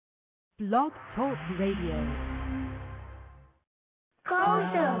Blog Talk Radio.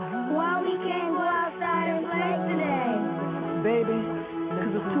 Kosha, why we can't go outside and play today? Baby,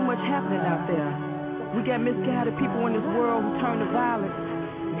 because there's too much happening out there. We got misguided people in this world who turn to violence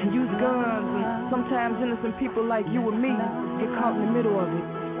and use guns, and sometimes innocent people like you and me get caught in the middle of it.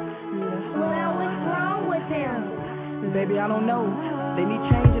 Well, what's wrong with them? Baby, I don't know. They need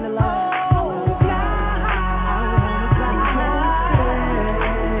change in their lives.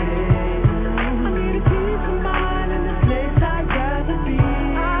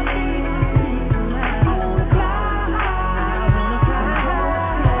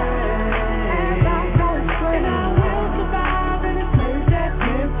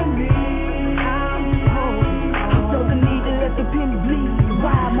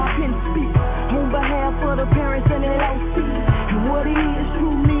 The parents and LLC, and what it is,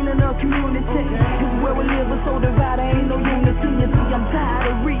 true meaning of community is where we live, but so divided, ain't no unity. You see, I'm tired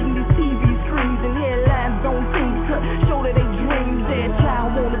of reading these TV screens and headlines don't seem to show that they dreams. Their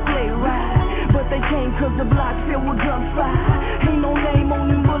child wanna play right, but they can't 'cause the block filled with gunfire. Ain't no name on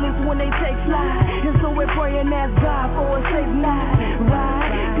them bullets when they take flight, and so we're praying, ask God for a safe night.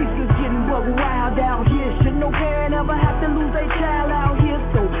 Right? Peace is getting buck wild out here. Should no parent ever have to lose their child out here?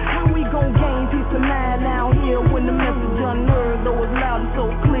 So how we gon' gain peace of mind out here when the message unheard, though it's loud and so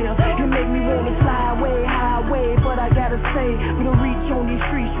clear? It make me wanna fly away, highway, but I gotta say, we don't reach on these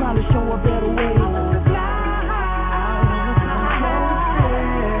streets trying to show a better way.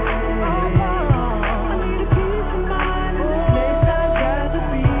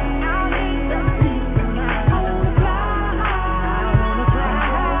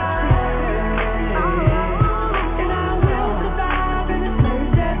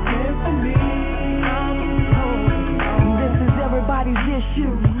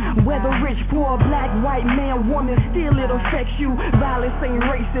 Whether rich, poor, black, white, man, woman, still it affects you. Violence ain't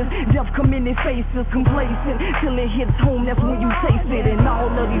racist, death come in their faces, complacent, till it hits home, that's when you taste it. And all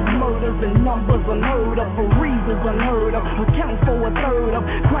of these murders and numbers unheard of, for reasons unheard of, account for a third of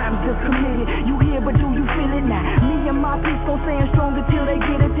crimes just committed. You hear, but do you feel it now? Me and my peace gon' stand strong until they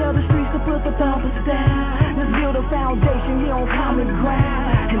get it. Tell the streets to put the thumpers down. Let's build a foundation here on common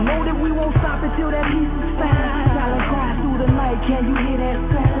ground, and know that we won't stop until that peace is found. Silent cry through the night, can you hear that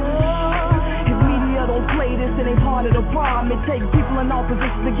sound? If media don't play this, it ain't part of the problem. It takes people in all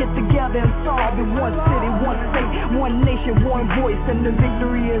positions to get together and solve it. One city, one state, one nation, one voice, and the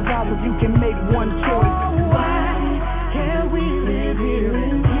victory is ours if you can make one choice. Why can't we live here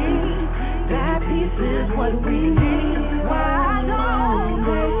in peace? That peace is what we need. Why don't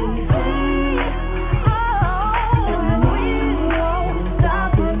they see? And we won't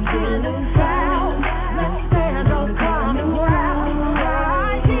stop until it's found. Let's stand on common ground.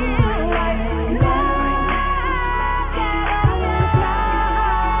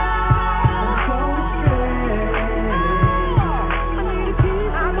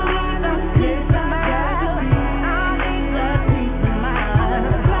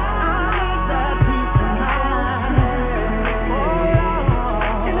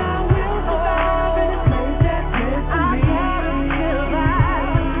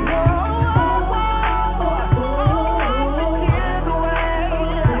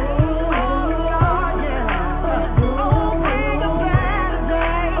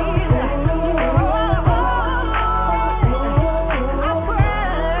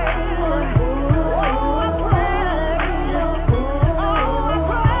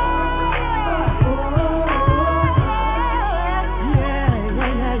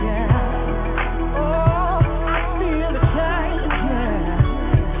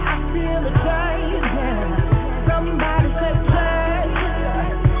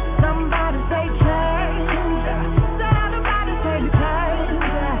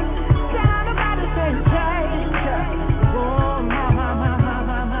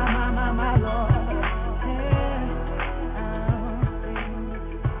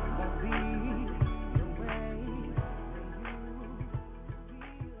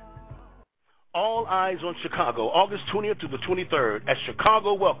 Eyes on Chicago, August 20th to the 23rd, as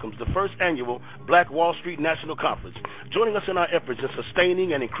Chicago welcomes the first annual Black Wall Street National Conference. Joining us in our efforts in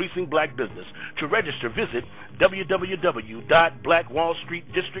sustaining and increasing black business. To register, visit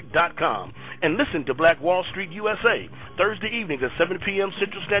www.blackwallstreetdistrict.com and listen to Black Wall Street USA Thursday evenings at 7 p.m.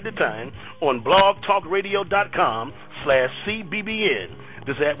 Central Standard Time on blogtalkradio.com/CBBN.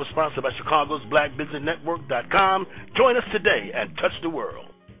 This ad was sponsored by Chicago's BlackBusinessNetwork.com. Join us today and touch the world.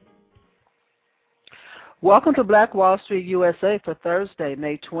 Welcome to Black Wall Street USA for Thursday,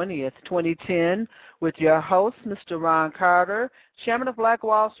 May 20th, 2010, with your host, Mr. Ron Carter, Chairman of Black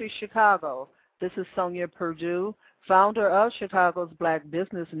Wall Street Chicago. This is Sonia Perdue, founder of Chicago's Black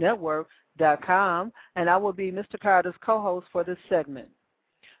Business Network.com, and I will be Mr. Carter's co-host for this segment.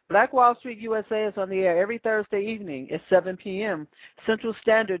 Black Wall Street USA is on the air every Thursday evening at 7 p.m. Central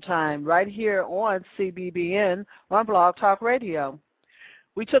Standard Time right here on CBBN on Blog Talk Radio.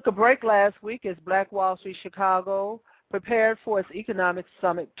 We took a break last week as Black Wall Street Chicago prepared for its Economic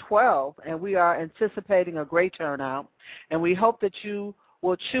Summit 12, and we are anticipating a great turnout, and we hope that you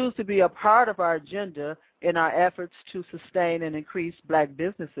will choose to be a part of our agenda in our efforts to sustain and increase black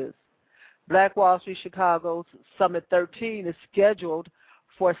businesses. Black Wall Street Chicago's Summit 13 is scheduled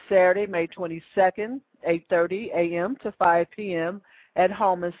for Saturday, May 22nd, 8:30 a.m. to 5 p.m. at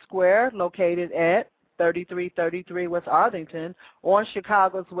Holman Square, located at 3333 West Arlington on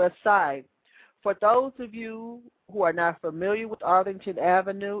Chicago's west side. For those of you who are not familiar with Arlington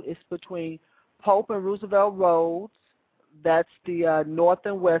Avenue, it's between Pope and Roosevelt Roads. That's the north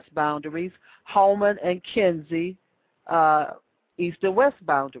and west boundaries. Holman and Kinsey, east and west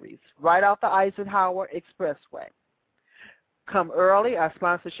boundaries, right off the Eisenhower Expressway. Come early. Our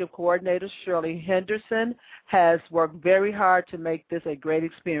sponsorship coordinator, Shirley Henderson, has worked very hard to make this a great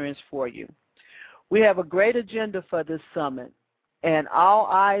experience for you. We have a great agenda for this summit, and all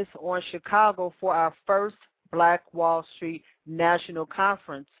eyes on Chicago for our first Black Wall Street National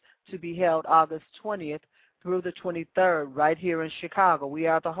Conference to be held August 20th through the 23rd right here in Chicago. We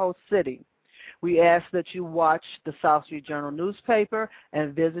are the host city. We ask that you watch the South Street Journal newspaper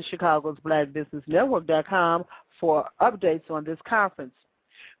and visit Chicago's BlackBusinessNetwork.com for updates on this conference.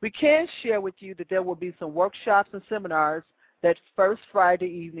 We can share with you that there will be some workshops and seminars that first Friday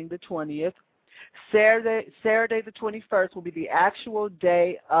evening, the 20th. Saturday the 21st, will be the actual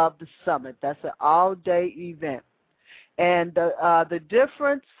day of the summit. That's an all-day event. And the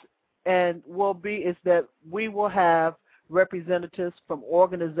difference is that we will have representatives from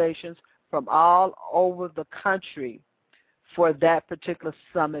organizations from all over the country for that particular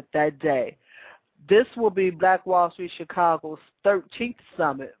summit that day. This will be Black Wall Street Chicago's 13th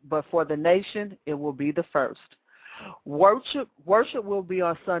summit, but for the nation, it will be the first. Worship will be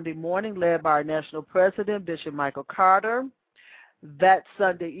on Sunday morning, led by our national president, Bishop Michael Carter. That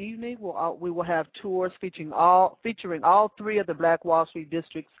Sunday evening, we will have tours featuring all three of the Black Wall Street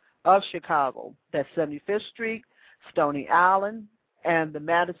districts of Chicago. That's 75th Street, Stony Island, and the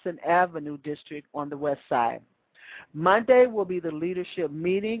Madison Avenue district on the west side. Monday will be the leadership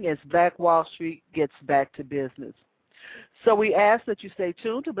meeting as Black Wall Street gets back to business. So we ask that you stay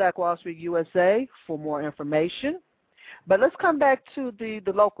tuned to Black Wall Street USA for more information. But let's come back to the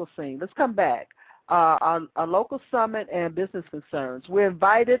local scene. Let's come back. Our local summit and business concerns. We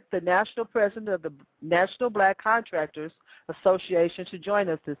invited the national president of the National Black Contractors Association to join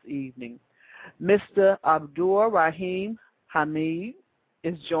us this evening. Mr. Abdul Rahim Hamid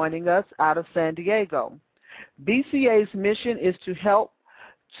is joining us out of San Diego. BCA's mission is to help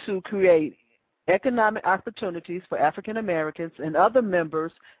to create economic opportunities for African Americans and other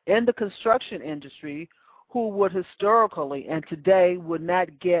members in the construction industry who would historically and today would not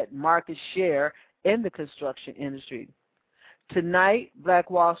get market share in the construction industry. Tonight,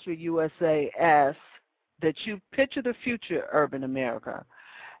 Black Wall Street USA asks that you picture the future urban America.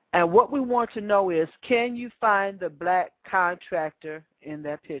 And what we want to know is, can you find the black contractor in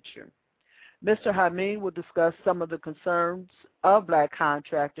that picture? Mr. Hamid will discuss some of the concerns of black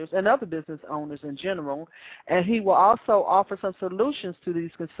contractors and other business owners in general, and he will also offer some solutions to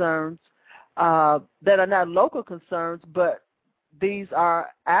these concerns that are not local concerns, but these are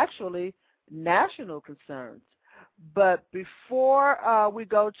actually national concerns. But before we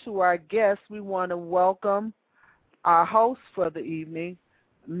go to our guests, we want to welcome our host for the evening,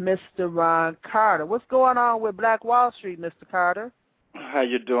 Mr. Ron Carter. What's going on with Black Wall Street, Mr. Carter? How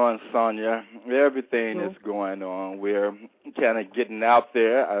you doing, Sonia? Everything is going on. We're kind of getting out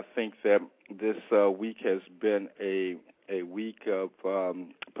there. I think that this week has been a week of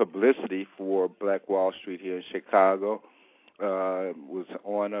publicity for Black Wall Street here in Chicago. Was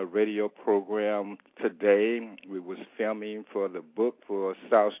on a radio program today. We was filming for the book for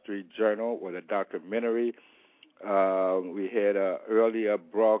South Street Journal with a documentary. We had an earlier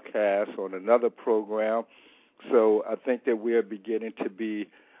broadcast on another program. So I think that we are beginning to be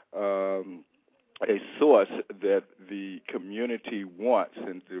a source that the community wants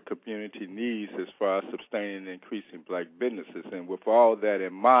and the community needs as far as sustaining and increasing black businesses. And with all that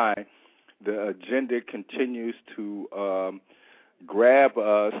in mind, the agenda continues to grab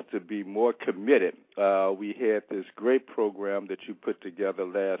us to be more committed. We had this great program that you put together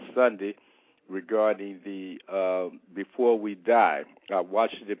last Sunday regarding the Before We Die. I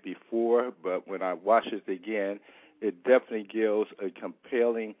watched it before, but when I watch it again, it definitely gives a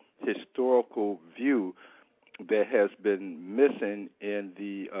compelling historical view that has been missing in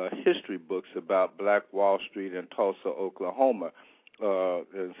the history books about Black Wall Street in Tulsa, Oklahoma.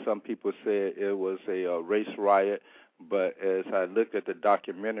 And some people say it was a race riot, but as I looked at the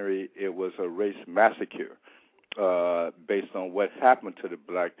documentary, it was a race massacre based on what happened to the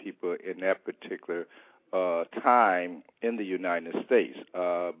black people in that particular time in the United States.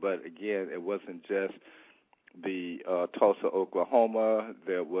 But again, it wasn't just the Tulsa, Oklahoma.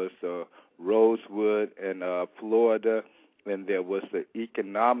 There was Rosewood in Florida, and there was the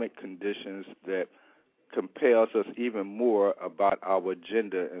economic conditions that compels us even more about our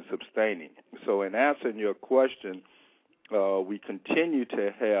agenda and sustaining. So in answering your question, we continue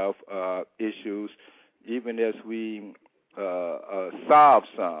to have issues, even as we solve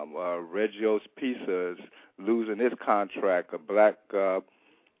some. Reggio's Pizza is losing its contract, a black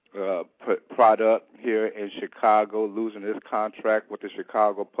product here in Chicago, losing its contract with the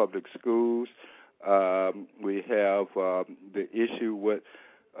Chicago Public Schools. We have the issue with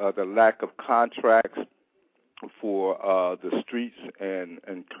the lack of contracts for the streets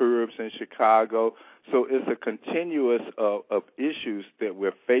and curbs in Chicago. So it's a continuous of issues that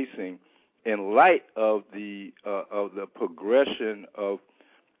we're facing in light of the progression of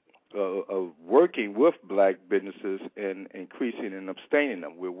working with black businesses and increasing and abstaining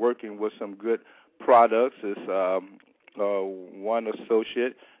them. We're working with some good products. It's one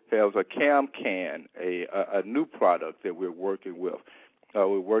associate has a Cam Can, a new product that we're working with.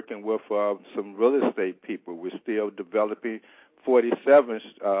 We're working with some real estate people. We're still developing 47th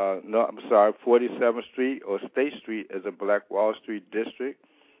Street or State Street as a Black Wall Street district.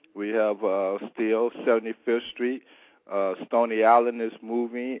 We have still 75th Street. Stony Island is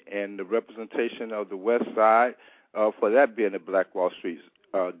moving, and the representation of the West Side for that being a Black Wall Street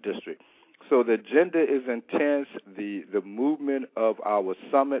district. So the agenda is intense. The movement of our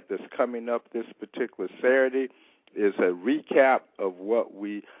summit that's coming up this particular Saturday is a recap of what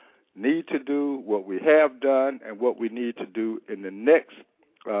we need to do, what we have done, and what we need to do in the next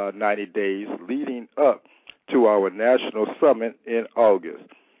 90 days leading up to our national summit in August.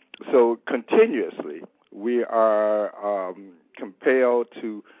 So continuously, we are compelled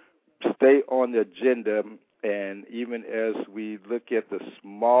to stay on the agenda, and even as we look at the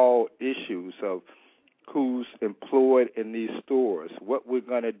small issues of who's employed in these stores, what we're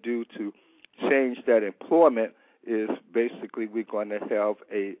going to do to change that employment is basically we're going to have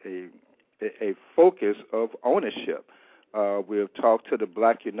a focus of ownership. We've talked to the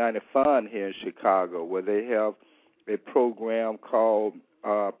Black United Fund here in Chicago, where they have a program called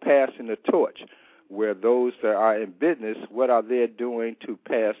Passing the Torch, where those that are in business, what are they doing to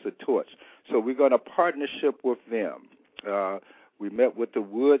pass the torch? So we're going to partnership with them. We met with the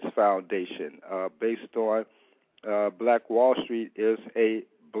Woods Foundation based on Black Wall Street is a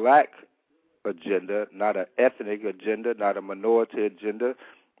black agenda, not an ethnic agenda, not a minority agenda,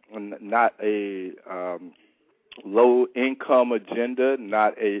 not a low-income agenda,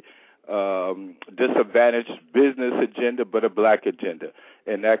 not a disadvantaged business agenda, but a black agenda.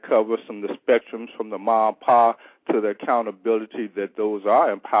 And that covers some of the spectrums from the mom, pa, to the accountability that those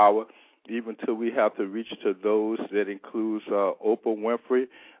are in power, even till we have to reach to those that includes Oprah Winfrey,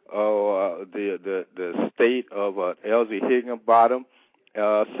 the state of Elsie Higginbottom.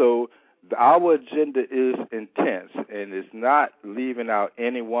 So our agenda is intense, and it's not leaving out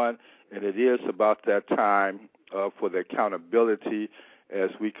anyone, and it is about that time for the accountability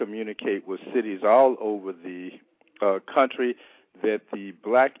as we communicate with cities all over the country that the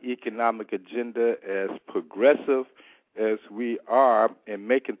black economic agenda, as progressive as we are in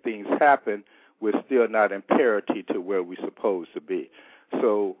making things happen, we're still not in parity to where we're supposed to be.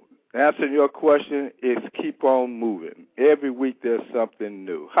 So answering your question is keep on moving. Every week there's something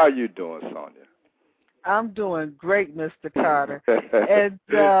new. How you doing, Sonia? I'm doing great, Mr. Carter. And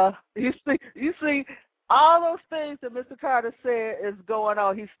you see, all those things that Mr. Carter said is going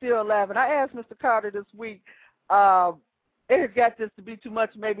on. He's still laughing. I asked Mr. Carter this week, it has got this to be too much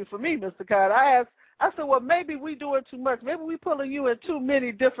maybe for me, Mr. Carter. I said, well, maybe we doing too much. Maybe we pulling you in too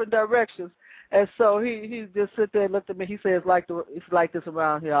many different directions. And so he just sit there and looked at me. He said, it's like this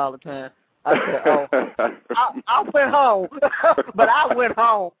around here all the time. I said, oh, I went home, but I went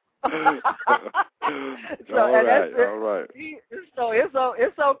home. So, all right. So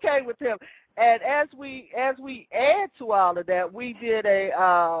it's okay with him. And as we add to all of that, we did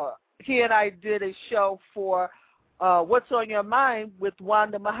he and I did a show for What's on Your Mind with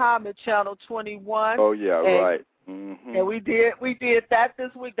Wanda Muhammad, Channel 21. Oh yeah, right. Mm-hmm. And we did that this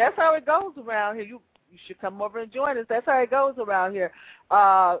week. That's how it goes around here. You should come over and join us. That's how it goes around here.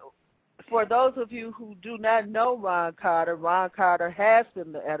 for those of you who do not know Ron Carter has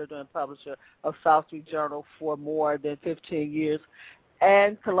been the editor and publisher of South Street Journal for more than 15 years,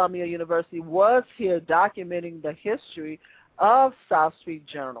 and Columbia University was here documenting the history of South Street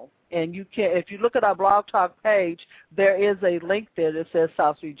Journal. And you can, if you look at our Blog Talk page, there is a link there that says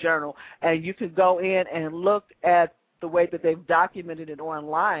South Street Journal, and you can go in and look at the way that they've documented it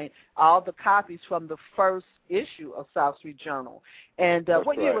online, all the copies from the first issue of South Street Journal. And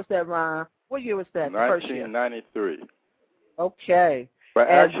what year was that, Ron? What year was that? 1993. Okay. But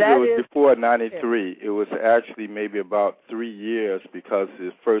and actually, it was before 93. It was actually maybe about 3 years because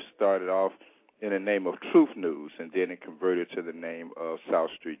it first started off in the name of Truth News, and then it converted to the name of South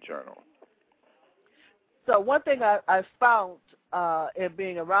Street Journal. So one thing I found in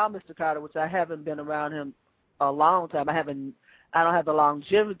being around Mr. Carter, which I haven't been around him a long time. I don't have the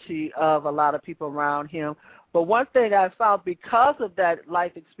longevity of a lot of people around him. But one thing I found, because of that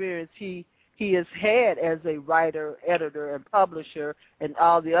life experience he has had as a writer, editor, and publisher, and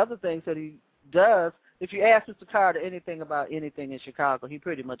all the other things that he does, if you ask Mr. Carter anything about anything in Chicago, he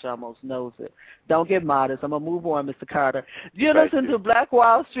pretty much almost knows it. Don't get modest. I'm going to move on, Mr. Carter. You listen to Black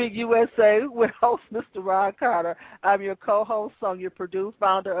Wall Street USA with host Mr. Ron Carter. I'm your co-host, Sonia Purdue,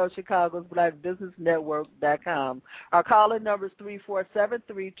 founder of Chicago's Black Business Network.com. Our call-in number is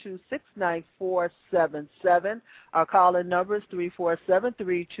 347-326-9477. Our call-in number is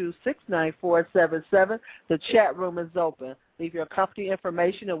 347-326-9477. The chat room is open. Leave your company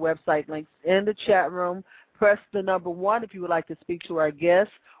information and website links in the chat room. Press the number 1 if you would like to speak to our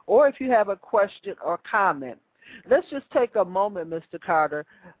guests, or if you have a question or comment. Let's just take a moment, Mr. Carter.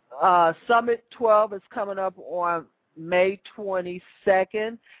 Summit 12 is coming up on May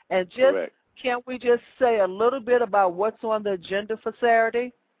 22nd. And just can't we just say a little bit about what's on the agenda for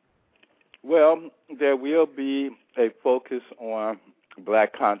Saturday? Well, there will be a focus on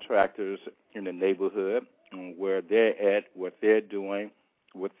black contractors in the neighborhood, and where they're at, what they're doing,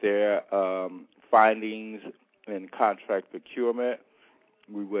 with their findings in contract procurement.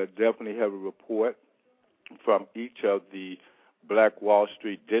 We will definitely have a report from each of the Black Wall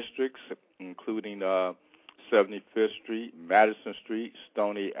Street districts, including 75th Street, Madison Street,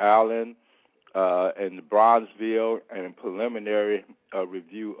 Stony Island, and Bronzeville, and a preliminary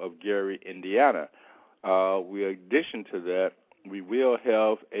review of Gary, Indiana. In addition to that, we will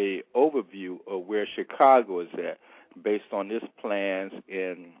have a overview of where Chicago is at based on its plans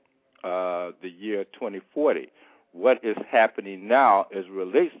in the year 2040. What is happening now as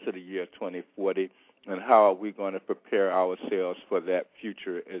relates to the year 2040, and how are we going to prepare ourselves for that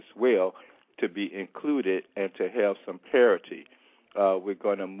future as well, to be included and to have some parity. We're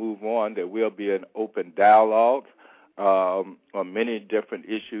going to move on. There will be an open dialogue on many different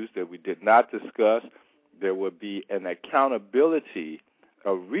issues that we did not discuss. There will be an accountability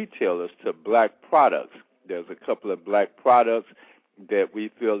of retailers to black products. There's a couple of black products that we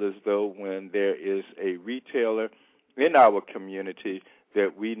feel as though when there is a retailer in our community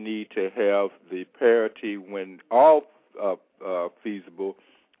that we need to have the parity when all feasible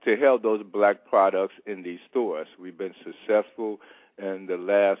to have those black products in these stores. We've been successful in the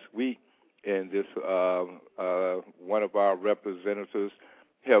last week in this, one of our representatives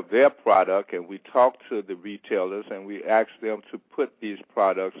have their product, and we talk to the retailers, and we ask them to put these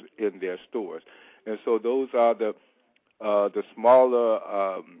products in their stores. And so those are the smaller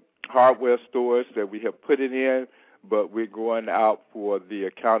hardware stores that we have put it in, but we're going out for the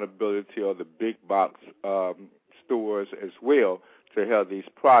accountability of the big box stores as well to have these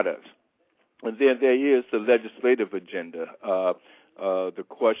products. And then there is the legislative agenda, the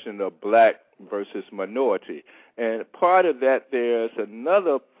question of black versus minority. And part of that, there's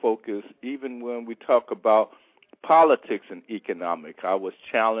another focus, even when we talk about politics and economics. I was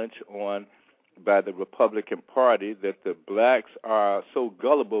challenged on by the Republican Party that the blacks are so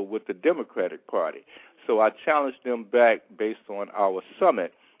gullible with the Democratic Party. So I challenged them back based on our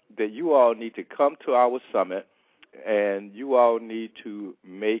summit that you all need to come to our summit and you all need to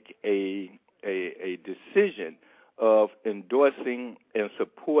make a decision of endorsing and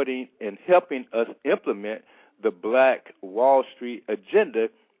supporting and helping us implement the Black Wall Street agenda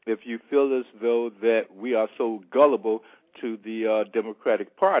if you feel as though that we are so gullible to the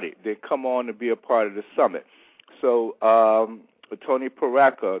Democratic Party. Then come on and be a part of the summit. So Tony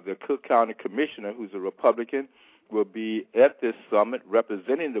Paraca, the Cook County Commissioner, who's a Republican, will be at this summit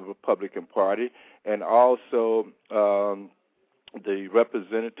representing the Republican Party, and also the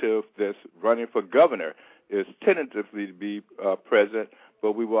representative that's running for governor is tentatively to be present,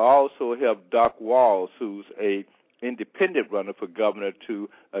 but we will also have Doc Walls, who's a independent runner for governor, to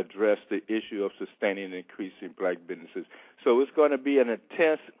address the issue of sustaining and increasing black businesses. So it's going to be an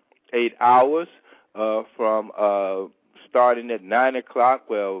intense 8 hours from starting at 9 o'clock.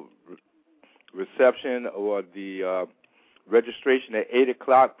 Well, reception or the registration at 8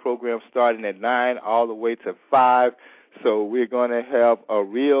 o'clock, program starting at 9 all the way to 5. So we're going to have a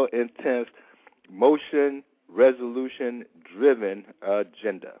real intense motion resolution-driven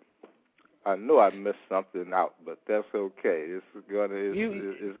agenda. I know I missed something out, but that's okay. It's gonna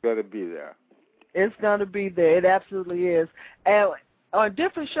be there. It's going to be there. It absolutely is. And on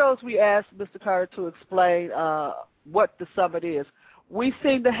different shows, we asked Mr. Carter to explain what the summit is. We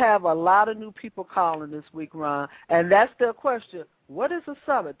seem to have a lot of new people calling this week, Ron, and that's their question. What is a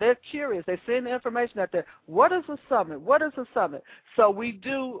summit? They're curious. They're seeing the information out there. What is a summit? What is a summit? So we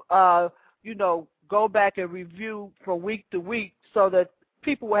do, go back and review from week to week so that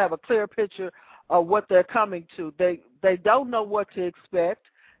people will have a clear picture of what they're coming to. They don't know what to expect,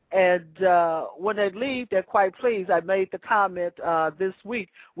 and when they leave, they're quite pleased. I made the comment this week.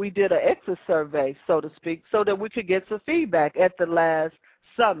 We did an exit survey, so to speak, so that we could get some feedback at the last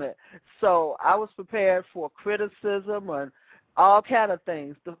summit. So I was prepared for criticism and all kind of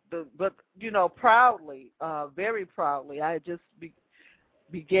things. But proudly, very proudly, I just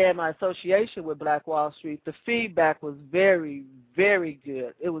began my association with Black Wall Street. The feedback was very, very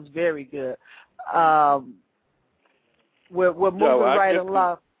good. It was very good. We're moving right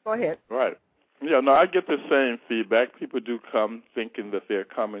along. Go ahead. Right. Yeah, no, I get the same feedback. People do come thinking that they're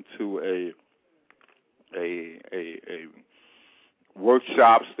coming to a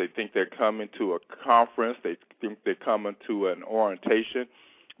workshops. They think they're coming to a conference. They think they're coming to an orientation,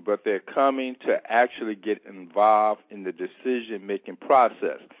 but they're coming to actually get involved in the decision-making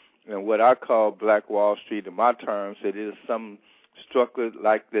process. And what I call Black Wall Street, in my terms, it is some structure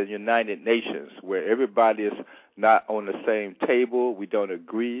like the United Nations, where everybody is not on the same table. We don't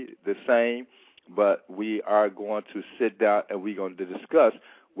agree the same, but we are going to sit down and we're going to discuss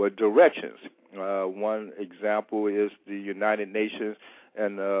what directions. One example is the United Nations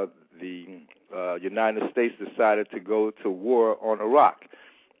and the United States decided to go to war on Iraq.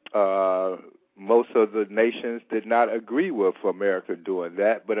 Most of the nations did not agree with America doing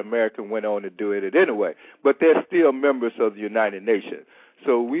that, but America went on to do it anyway. But they're still members of the United Nations.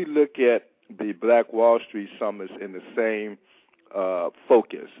 So we look at the Black Wall Street summits in the same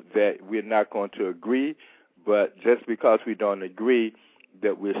focus, that we're not going to agree, but just because we don't agree,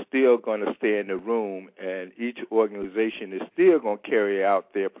 that we're still going to stay in the room, and each organization is still going to carry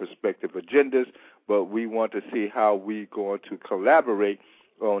out their prospective agendas, but we want to see how we're going to collaborate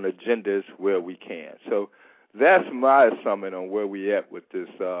on agendas where we can. So that's my summit on where we at with this,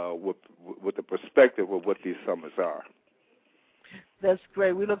 with the perspective of what these summits are. That's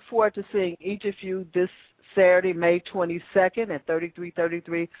great. We look forward to seeing each of you this Saturday, May 22nd at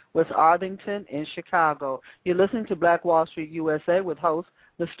 3333 West Arlington in Chicago. You're listening to Black Wall Street USA with host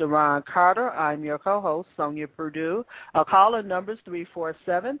Mr. Ron Carter. I'm your co-host, Sonia Purdue. Our call-in number is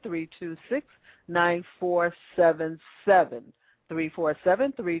 347-326-9477.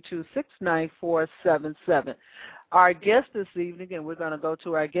 347-326-9477. Our guest this evening, and we're going to go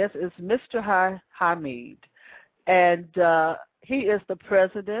to our guest, is Mr. Hamid. And he is the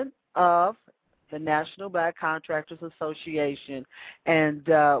president of the National Black Contractors Association. And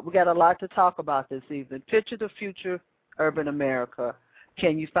we got a lot to talk about this evening. Picture the future urban America.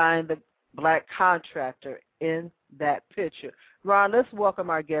 Can you find the black contractor in that picture? Ron, let's welcome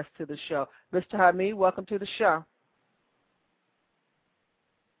our guest to the show. Mr. Hamid, welcome to the show.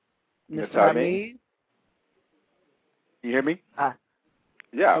 Mr. Hamid? You hear me? Yeah.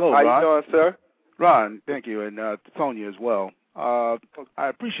 Hello, how Ron. you doing, sir? Ron, thank you, and Sonia as well. I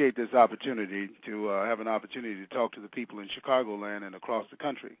appreciate this opportunity to have an opportunity to talk to the people in Chicagoland and across the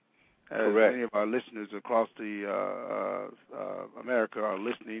country. As Correct. many of our listeners across the America are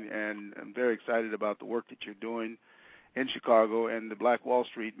listening, and I'm very excited about the work that you're doing in Chicago and the Black Wall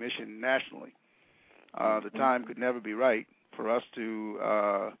Street mission nationally. The time could never be right for us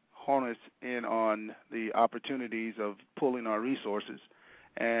to harness in on the opportunities of pulling our resources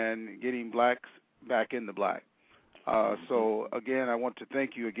and getting blacks back in the black. So, again, I want to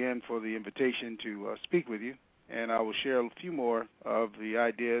thank you again for the invitation to speak with you, and I will share a few more of the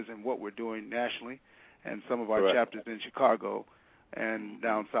ideas and what we're doing nationally and some of our Correct. chapters in Chicago and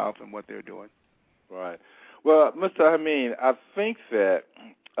down south and what they're doing. Right. Well, Mr. Hamid, I think that,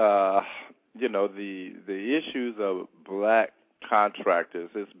 the issues of black contractors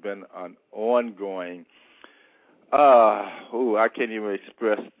has been an ongoing, I can't even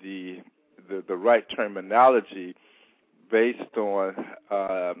express the right terminology based on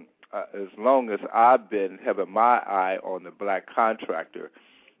as long as I've been having my eye on the black contractor,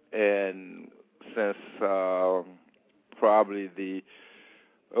 and since probably the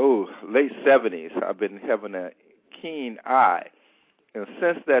late 70s. I've been having a keen eye. And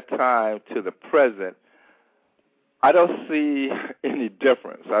since that time to the present, I don't see any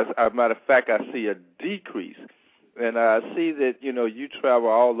difference. As a matter of fact, I see a decrease. And I see that, you travel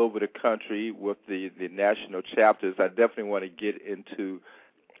all over the country with the national chapters. I definitely want to get into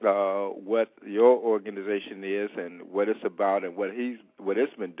what your organization is and what it's about and what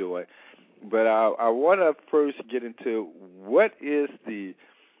it's been doing. But I want to first get into what is the,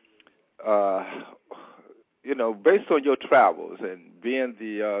 based on your travels and being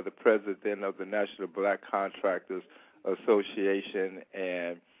the president of the National Black Contractors Association,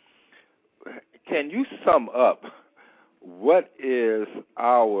 and can you sum up what is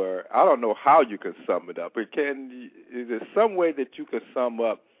I don't know how you can sum it up, but is there some way that you can sum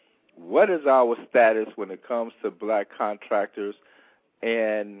up what is our status when it comes to black contractors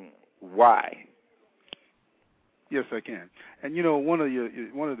and why? Yes, I can. And one of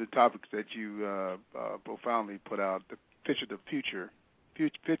the topics that you profoundly put out, the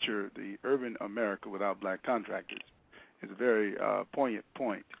urban America without black contractors, is a very poignant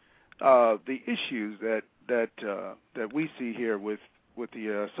point. The issues that we see here with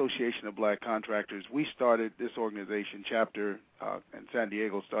the Association of Black Contractors, we started this organization chapter in San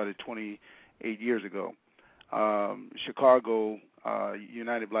Diego started 28 years ago. Chicago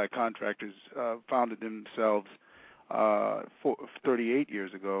United Black Contractors founded themselves 38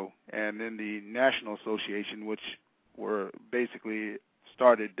 years ago, and then the National Association, which were basically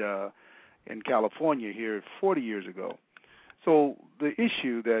started in California here 40 years ago. So the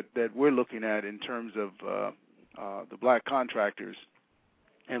issue that we're looking at in terms of the black contractors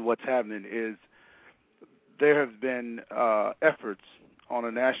and what's happening is there have been efforts on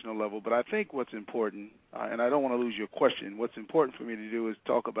a national level, but I think what's important, and I don't want to lose your question, what's important for me to do is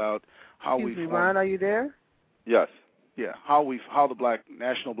talk about how we formed. Ron, are you there? Yes. Yeah, how the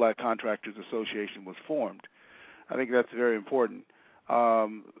National Black Contractors Association was formed. I think that's very important.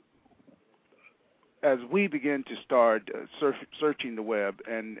 As we began to start searching the web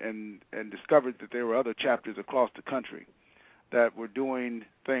and discovered that there were other chapters across the country that were doing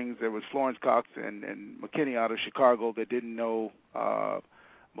things, there was Florence Cox and McKinney out of Chicago that didn't know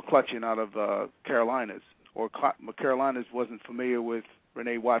McClutchin out of Carolinas, or Carolinas wasn't familiar with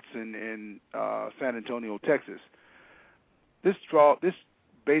Renee Watson in San Antonio, Texas. This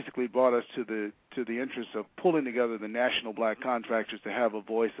basically brought us to the interest of pulling together the national black contractors to have a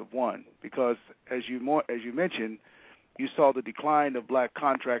voice of one, because as you mentioned, you saw the decline of black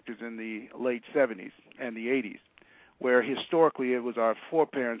contractors in the late 70s and the 80s, where historically it was our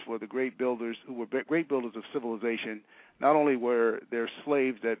foreparents were the great builders who were great builders of civilization. Not only were there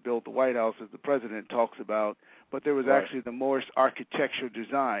slaves that built the White House, as the president talks about, but there was actually the Moorish architecture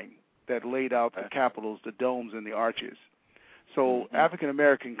design that laid out the capitals, the domes, and the arches. So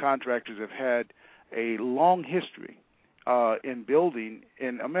African-American contractors have had a long history in building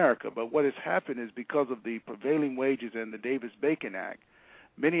in America. But what has happened is because of the prevailing wages and the Davis-Bacon Act,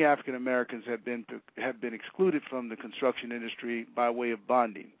 many African-Americans have been excluded from the construction industry by way of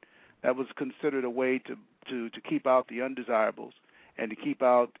bonding. That was considered a way to keep out the undesirables and to keep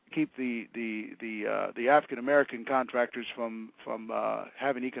the African-American contractors from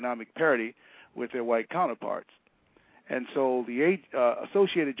having economic parity with their white counterparts. And so the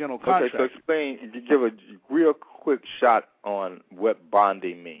Associated General Contractors... Okay, so explain, give a real quick shot on what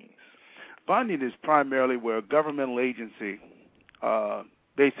bonding means. Bonding is primarily where a governmental agency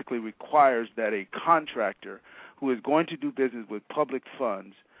basically requires that a contractor who is going to do business with public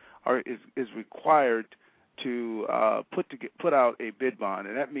funds is required to put out a bid bond,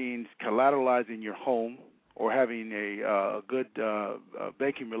 and that means collateralizing your home or having a good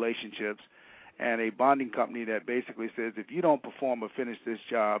banking relationships, and a bonding company that basically says if you don't perform or finish this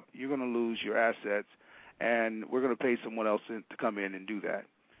job, you're going to lose your assets, and we're going to pay someone else to come in and do that.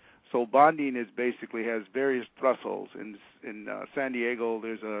 So bonding has various thresholds. In San Diego,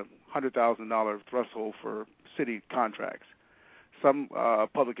 there's a $100,000 threshold for city contracts. Some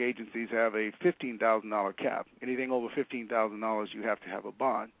public agencies have a $15,000 cap. Anything over $15,000, you have to have a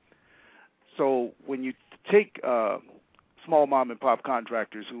bond. So when you take small mom-and-pop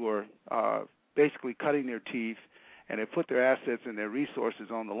contractors who are basically cutting their teeth and they put their assets and their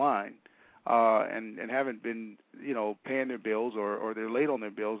resources on the line and haven't been, paying their bills or they're late on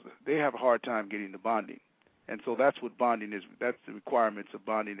their bills, they have a hard time getting the bonding. And so that's what bonding is. That's the requirements of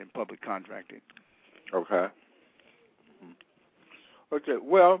bonding in public contracting. Okay. Okay,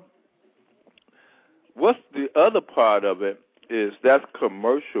 well, what's the other part of it is that's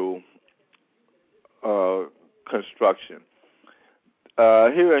commercial construction.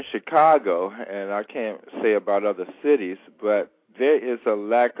 Here in Chicago, and I can't say about other cities, but there is a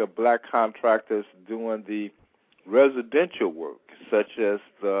lack of black contractors doing the residential work, such as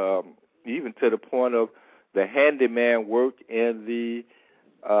even to the point of the handyman work in the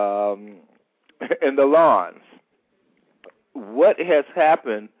lawns. What has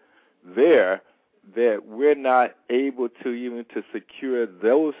happened there that we're not able to even to secure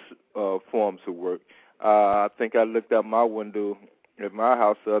those forms of work? I think I looked out my window at my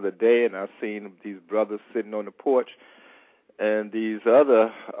house the other day, and I seen these brothers sitting on the porch and these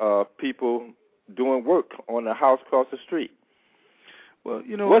other people doing work on the house across the street. Well,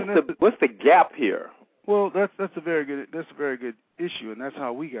 you know, what's the gap here? Well, that's a very good issue, and that's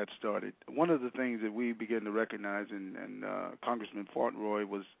how we got started. One of the things that we began to recognize, and Congressman Fauntleroy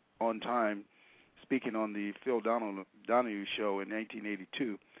was on time speaking on the Phil Donahue show in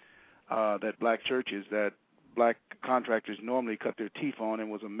 1982, that black churches that black contractors normally cut their teeth on,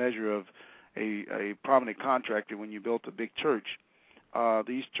 and was a measure of a prominent contractor when you built a big church.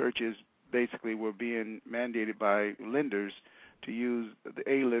 These churches basically were being mandated by lenders to use the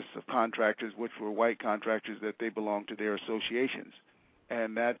A-list of contractors, which were white contractors, that they belonged to their associations.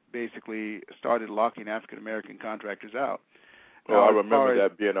 And that basically started locking African-American contractors out. Oh, I remember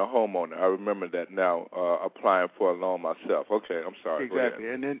that being a homeowner. I remember that now, applying for a loan myself. Okay, I'm sorry. Exactly.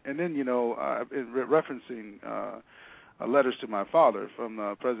 And then you know, referencing letters to my father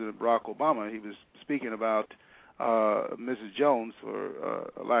from President Barack Obama, he was speaking about Mrs. Jones,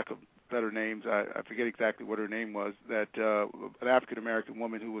 for lack of better names, I forget exactly what her name was, that an African-American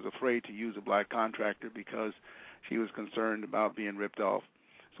woman who was afraid to use a black contractor because she was concerned about being ripped off.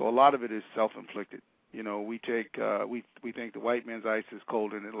 So a lot of it is self-inflicted. You know, we think the white man's ice is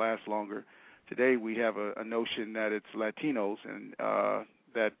colder and it lasts longer. Today we have a notion that it's Latinos and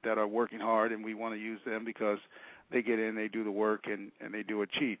that are working hard, and we want to use them because they get in, they do the work, and they do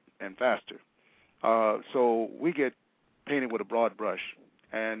it cheap and faster. So we get painted with a broad brush.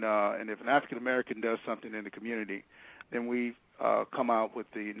 And if an African-American does something in the community, then we come out with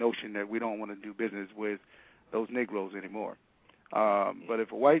the notion that we don't want to do business with those Negroes anymore. But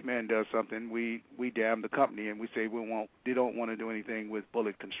if a white man does something, we damn the company, and we say they don't want to do anything with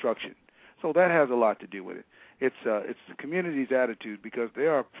Bullet Construction. So that has a lot to do with it. It's the community's attitude, because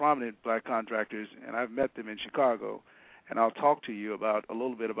there are prominent black contractors, and I've met them in Chicago, and I'll talk to you about a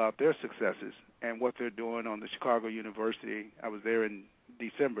little bit about their successes and what they're doing on the Chicago University. I was there in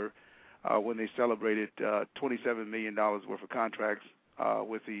December when they celebrated $27 million worth of contracts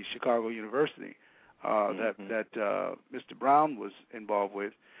with the Chicago University that Mr. Brown was involved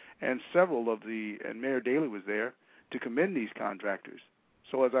with, and Mayor Daley was there to commend these contractors.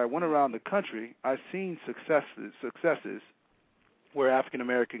 So as I went around the country, I've seen successes where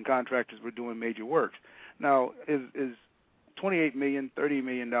African-American contractors were doing major works. Now, is $28 million, $30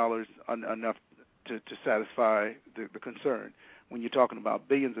 million enough to satisfy the concern? When you're talking about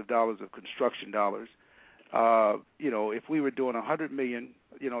billions of dollars of construction dollars, you know, if we were doing $100 million,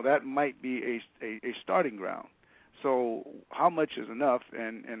 you know, that might be a starting ground. So how much is enough,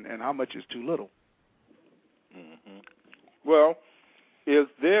 and how much is too little? Mm-hmm. Well, has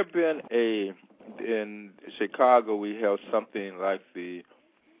there been in Chicago, we have something like the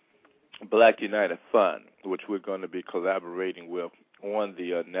Black United Fund, which we're going to be collaborating with on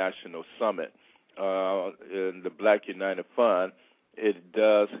the National Summit. In the Black United Fund, it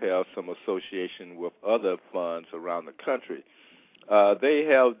does have some association with other funds around the country. They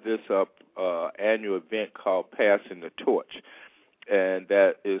have this annual event called Passing the Torch, and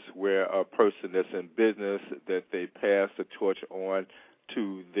that is where a person that's in business, that they pass the torch on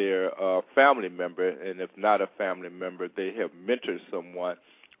to their family member, and if not a family member, they have mentored someone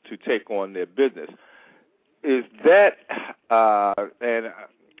to take on their business. Is that an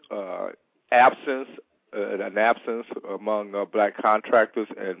absence among black contractors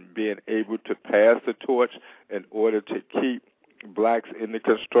and being able to pass the torch in order to keep blacks in the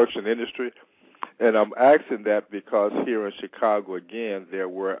construction industry? And I'm asking that because here in Chicago, again, there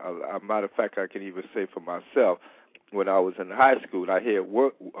were, a matter of fact, I can even say for myself, when I was in high school, I had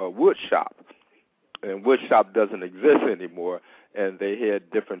a wood shop, and wood shop doesn't exist anymore, and they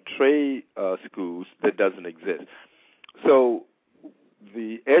had different trade schools that doesn't exist. So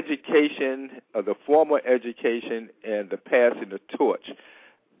the education, the formal education, and the passing the torch,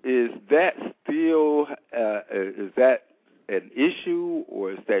 is that still is that an issue,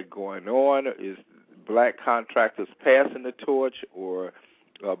 or is that going on? Is black contractors passing the torch, or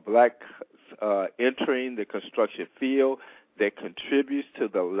black entering the construction field that contributes to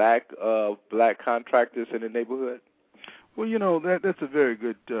the lack of black contractors in the neighborhood? Well, you know, that's a very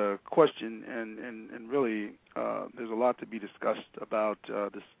good question, and really there's a lot to be discussed about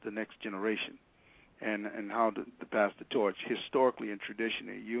the next generation. and how to pass the torch. Historically and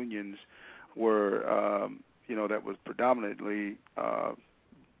traditionally, unions were, that was predominantly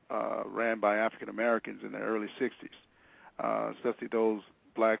ran by African Americans in the early 60s, especially those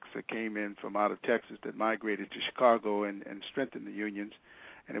blacks that came in from out of Texas that migrated to Chicago and strengthened the unions.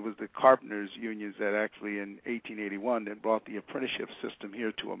 And it was the carpenters' unions that actually in 1881 that brought the apprenticeship system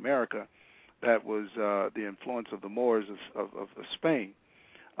here to America. That was the influence of the Moors of Spain.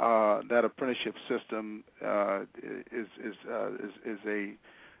 That apprenticeship system is a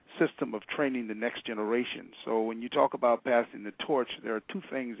system of training the next generation. So when you talk about passing the torch, there are two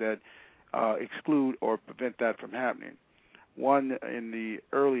things that exclude or prevent that from happening. One, in the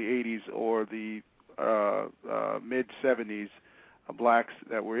early 80s or the mid-70s, blacks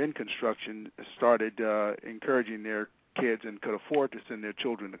that were in construction started encouraging their kids and could afford to send their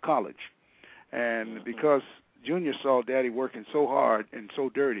children to college. And because juniors saw daddy working so hard and so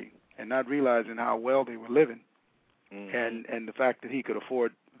dirty and not realizing how well they were living, and the fact that he could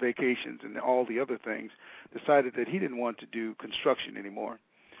afford vacations and all the other things, decided that he didn't want to do construction anymore.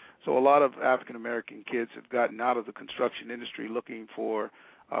 So a lot of African-American kids have gotten out of the construction industry looking for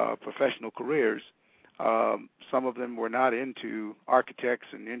professional careers. Some of them were not into architects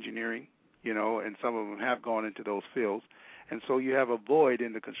and engineering, and some of them have gone into those fields. And so you have a void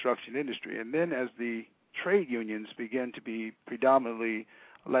in the construction industry. And then as the trade unions begin to be predominantly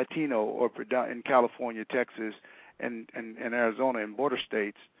Latino or in California, Texas, and Arizona and border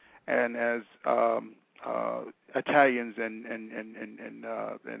states, and as Italians and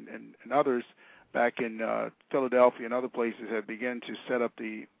others back in Philadelphia and other places have begun to set up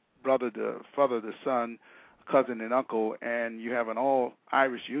the brother, the father, the son, cousin, and uncle, and you have an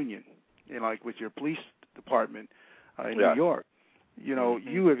all-Irish union, like with your police department in New York.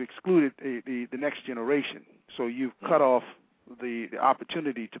 You have excluded the next generation, so you've cut off the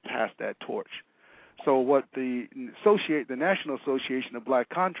opportunity to pass that torch. So what the National Association of Black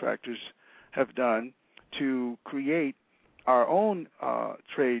Contractors have done to create our own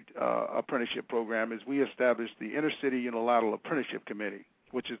trade apprenticeship program is we established the Intercity Unilateral Apprenticeship Committee,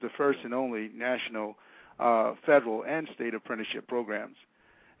 which is the first and only national, federal, and state apprenticeship programs.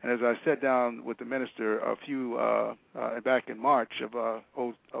 And as I sat down with the minister back in March of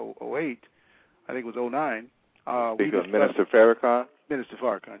 08, I think it was 09. Because Minister Farrakhan? Minister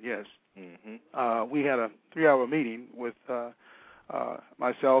Farrakhan, yes. Mm-hmm. We had a 3-hour meeting with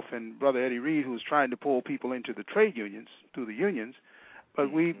myself and Brother Eddie Reed, who was trying to pull people into the trade unions, through the unions.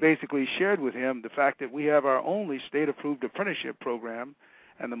 But we basically shared with him the fact that we have our only state-approved apprenticeship program,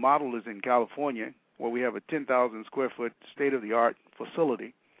 and the model is in California, where we have a 10,000 square foot state-of-the-art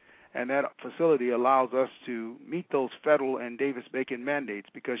facility. And that facility allows us to meet those federal and Davis-Bacon mandates,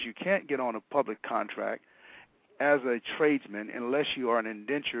 because you can't get on a public contract as a tradesman unless you are an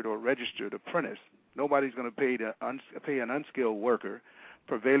indentured or registered apprentice. Nobody's going to pay an unskilled worker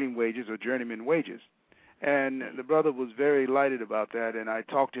prevailing wages or journeyman wages. And the brother was very elated about that, and I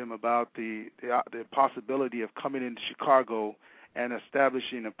talked to him about the possibility of coming into Chicago and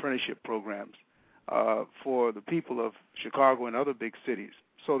establishing apprenticeship programs for the people of Chicago and other big cities,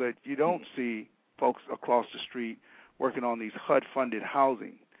 so that you don't see folks across the street working on these HUD-funded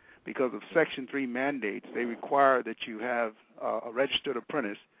housing. Because of Section 3 mandates, they require that you have a registered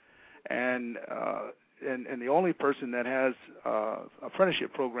apprentice, and the only person that has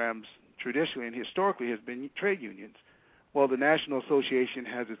apprenticeship programs traditionally and historically has been trade unions. Well, the National Association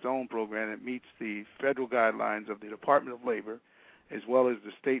has its own program that meets the federal guidelines of the Department of Labor, as well as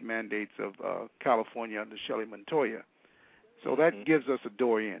the state mandates of California under Shelley Montoya. So that gives us a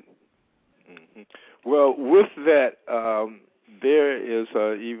door in. Mm-hmm. Well, with that, there is,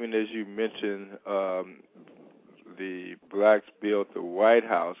 even as you mentioned, the blacks built the White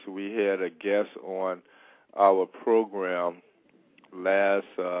House. We had a guest on our program last,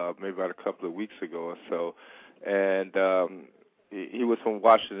 maybe about a couple of weeks ago or so, and he was from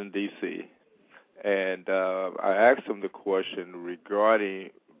Washington, D.C., and I asked him the question regarding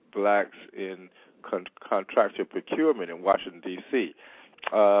blacks in contractor procurement in Washington, D.C.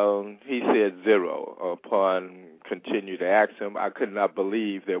 He said zero. Upon continue to ask him, I could not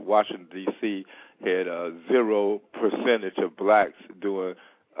believe that Washington, D.C. had a 0% of blacks doing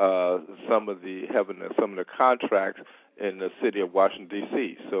some of the contracts in the city of Washington,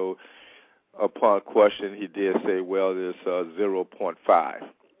 D.C. So upon question, he did say, well, there's 0.5.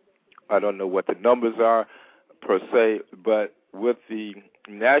 I don't know what the numbers are per se, but with the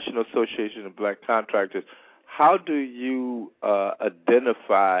National Association of Black Contractors, how do you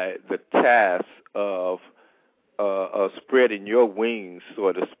identify the task of spreading your wings,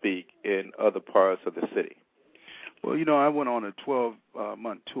 so to speak, in other parts of the city? Well, I went on a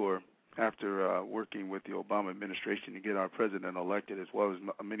 12-month tour after working with the Obama administration to get our president elected, as well as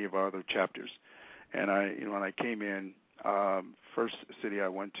many of our other chapters. And when I came in, first city I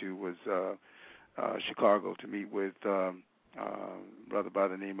went to was Chicago to meet with a brother by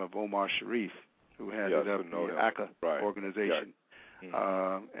the name of Omar Sharif, who headed up the ACA organization.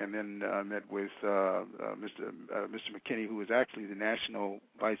 Yeah. And then I met with Mr. McKinney, who is actually the national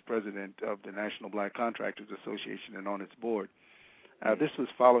vice president of the National Black Contractors Association and on its board. This was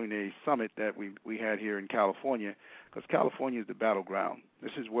following a summit that we had here in California, because California is the battleground.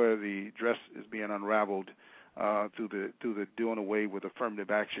 This is where the dress is being unraveled through the doing away with affirmative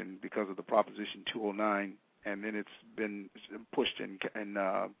action because of the Proposition 209, and then it's been pushed in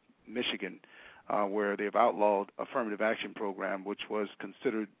Michigan, where they've outlawed affirmative action program, which was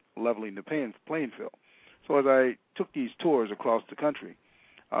considered leveling the playing field. So as I took these tours across the country,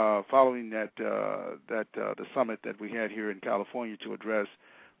 following the summit that we had here in California to address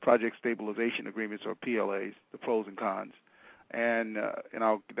project stabilization agreements, or PLAs, the pros and cons, and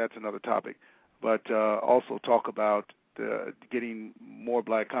that's another topic. But also talk about getting more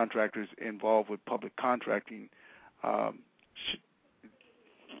black contractors involved with public contracting.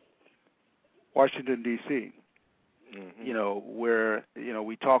 Washington, D.C., where,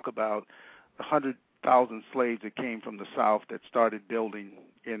 we talk about 100,000 slaves that came from the South that started building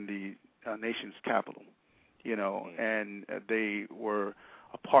in the nation's capital, and they were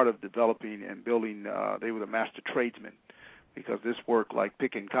a part of developing and building. They were the master tradesmen, because this work, like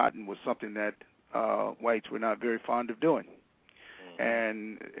picking cotton, was something that whites were not very fond of doing.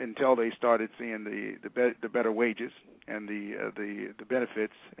 And until they started seeing the better wages and the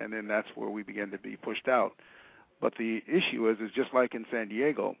benefits, and then that's where we began to be pushed out. But the issue is just like in San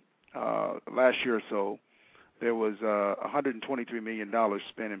Diego, last year or so, there was $123 million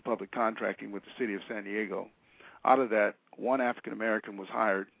spent in public contracting with the city of San Diego. Out of that, one African American was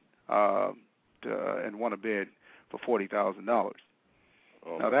hired and won a bid for $40,000.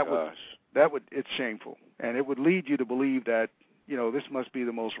 Now it's shameful, and it would lead you to believe that this must be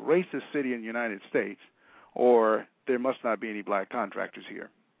the most racist city in the United States, or there must not be any black contractors here.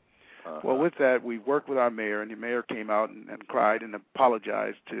 Well, with that, we worked with our mayor, and the mayor came out and cried and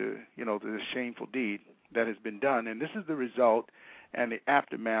apologized to this shameful deed that has been done, and this is the result and the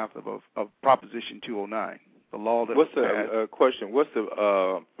aftermath of Proposition 209, the law that was passed. Question? What's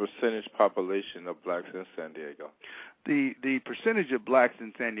the percentage population of blacks in San Diego? The percentage of blacks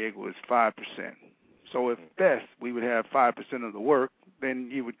in San Diego is 5%. So if best we would have 5% of the work, then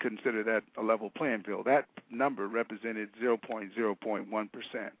you would consider that a level playing field. That number represented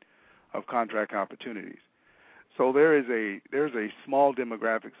 0.01% of contract opportunities. So there's a small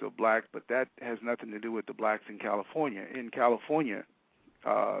demographics of blacks, but that has nothing to do with the blacks in California. In California,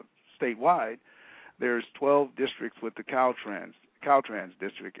 statewide, there's 12 districts with the Caltrans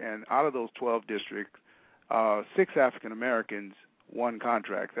district, and out of those 12 districts, 6 African Americans, 1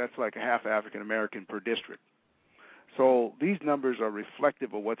 contract. That's like a half African American per district. So these numbers are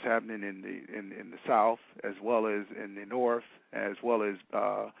reflective of what's happening in the South, as well as in the North, as well as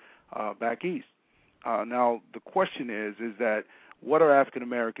back east. Now the question is that what are African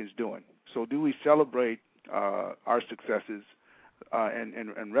Americans doing? So do we celebrate our successes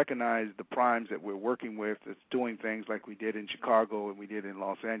and recognize the primes that we're working with that's doing things like we did in Chicago and we did in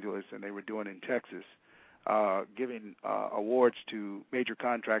Los Angeles and they were doing in Texas, giving awards to major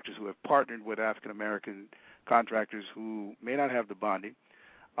contractors who have partnered with African American contractors who may not have the bonding,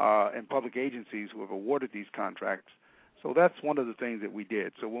 and public agencies who have awarded these contracts. So that's one of the things that we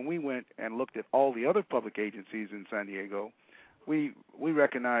did. So when we went and looked at all the other public agencies in San Diego, we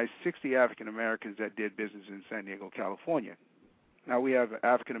recognized 60 African Americans that did business in San Diego, California. Now we have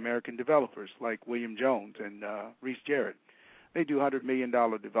African American developers like William Jones and Reese Jarrett. They do $100 million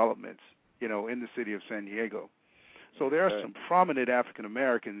developments, in the city of San Diego. So there are some prominent African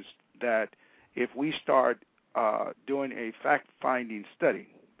Americans that if we start doing a fact-finding study,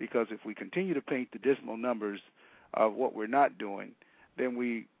 because if we continue to paint the dismal numbers of what we're not doing, then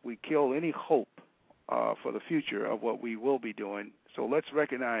we kill any hope for the future of what we will be doing. So let's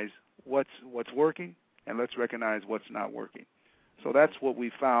recognize what's working, and let's recognize what's not working. So that's what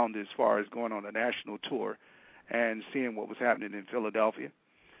we found as far as going on a national tour and seeing what was happening in Philadelphia,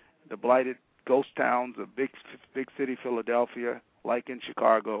 the blighted ghost towns of big city Philadelphia, like in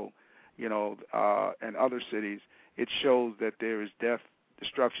Chicago, and other cities. It shows that there is death,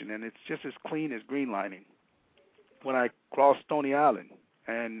 destruction, and it's just as clean as greenlining. When I crossed Stony Island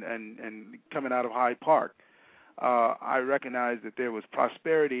and coming out of Hyde Park, I recognized that there was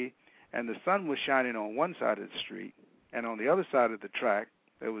prosperity, and the sun was shining on one side of the street, and on the other side of the track,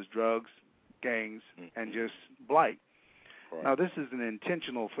 there was drugs, gangs, and just blight. Right. Now, this is an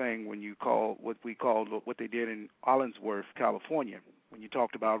intentional thing when you call what they did in Allensworth, California. When you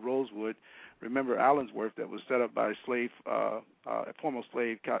talked about Rosewood, remember Allensworth that was set up by a former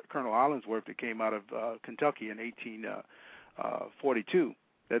slave, Colonel Allensworth, that came out of Kentucky in 1842.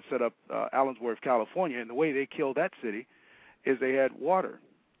 That set up Allensworth, California, and the way they killed that city is they had water,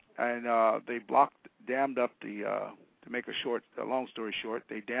 and they dammed up the. To make a long story short,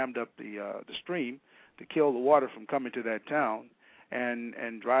 they dammed up the stream to kill the water from coming to that town,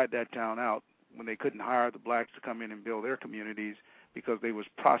 and dried that town out when they couldn't hire the blacks to come in and build their communities because they was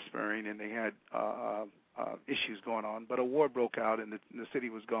prospering and they had issues going on. But a war broke out and the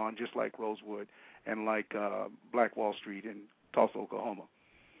city was gone, just like Rosewood and like Black Wall Street in Tulsa, Oklahoma.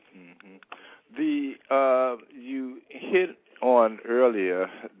 Mm-hmm. You hit on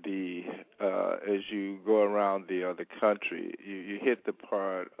earlier as you go around the country, you hit the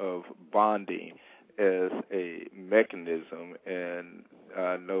part of bonding as a mechanism, and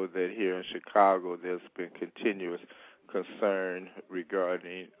I know that here in Chicago there's been continuous concern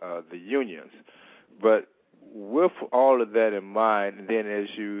regarding the unions. But with all of that in mind, and then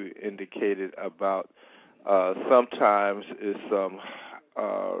as you indicated about sometimes is some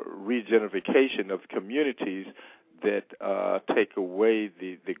regenerification of communities that take away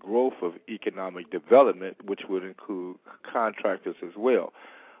the growth of economic development, which would include contractors as well.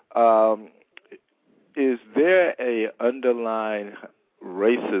 Is there a underlying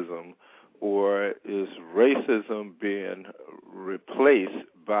racism, or is racism being replaced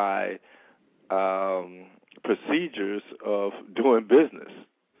by procedures of doing business?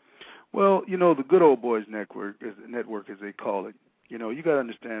 Well, the Good Old Boys network as they call it. You got to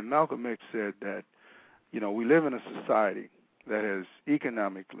understand, Malcolm X said that, we live in a society that has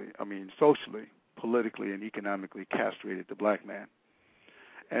socially, politically, and economically castrated the black man.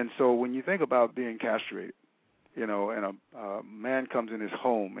 And so when you think about being castrated, and a man comes in his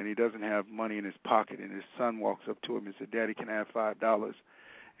home and he doesn't have money in his pocket, and his son walks up to him and says, "Daddy, can I have $5?"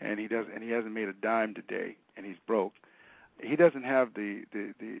 And he hasn't made a dime today, and he's broke. He doesn't have it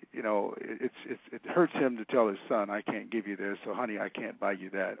hurts him to tell his son, "I can't give you this," or "Honey, I can't buy you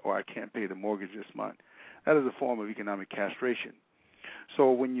that," or "I can't pay the mortgage this month." That is a form of economic castration.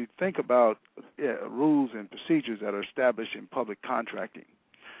 So when you think about rules and procedures that are established in public contracting,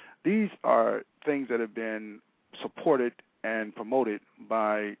 these are things that have been supported and promoted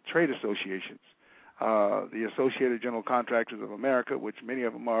by trade associations. The Associated General Contractors of America, which many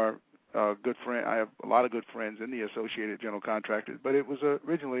of them are good friends. I have a lot of good friends in the Associated General Contractors, but it was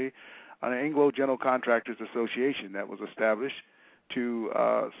originally an Anglo General Contractors Association that was established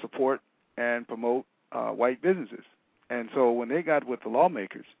to support and promote white businesses. And so when they got with the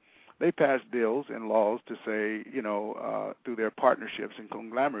lawmakers, they passed bills and laws to say, through their partnerships and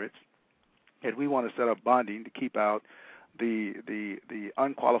conglomerates, that we want to set up bonding to keep out the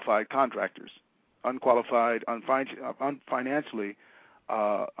unqualified contractors, unqualified, financially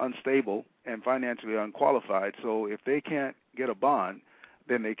unstable and financially unqualified. So if they can't get a bond,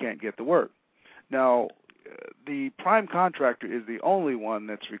 then they can't get the work. Now, the prime contractor is the only one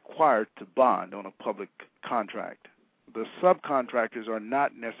that's required to bond on a public contract. The subcontractors are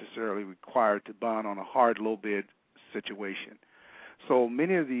not necessarily required to bond on a hard low bid situation. So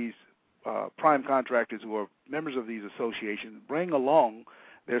many of these prime contractors who are members of these associations bring along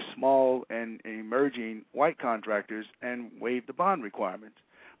their small and emerging white contractors and waive the bond requirements.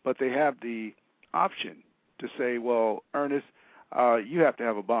 But they have the option to say, well, Ernest, you have to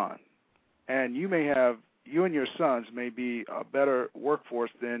have a bond. And you and your sons may be a better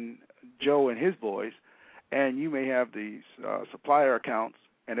workforce than Joe and his boys, and you may have these supplier accounts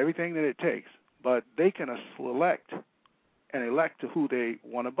and everything that it takes, but they can select and elect to who they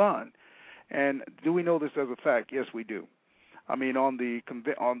want to bond. And do we know this as a fact? Yes, we do. I mean, on the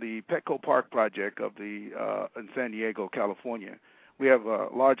Petco Park project in San Diego, California, we have a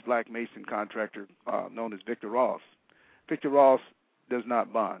large black mason contractor known as Victor Ross. Victor Ross does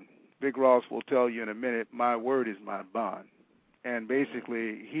not bond. Vic Ross will tell you in a minute, my word is my bond. And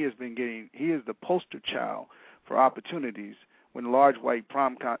basically, he is the poster child for opportunities when large white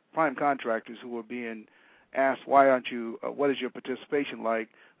prime contractors who are being asked, why aren't you, what is your participation like?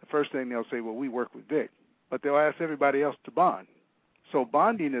 The first thing they'll say, well, we work with Vic. But they'll ask everybody else to bond. So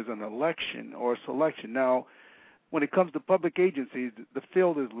bonding is an election or a selection. Now, when it comes to public agencies, the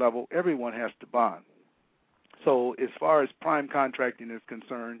field is level. Everyone has to bond. So as far as prime contracting is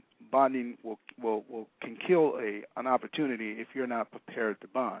concerned, bonding can kill an opportunity if you're not prepared to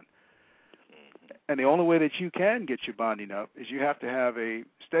bond. And the only way that you can get your bonding up is you have to have a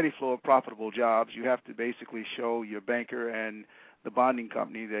steady flow of profitable jobs. You have to basically show your banker and the bonding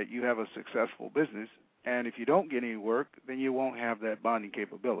company that you have a successful business, And if you don't get any work, then you won't have that bonding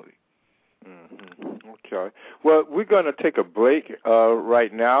capability. Mm-hmm. Okay. Well, we're going to take a break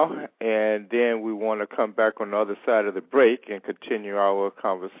right now, and then we want to come back on the other side of the break and continue our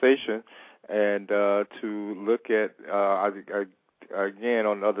conversation and to look at, again,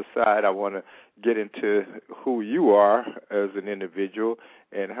 on the other side, I want to get into who you are as an individual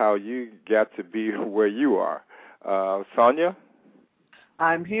and how you got to be where you are. Sonia?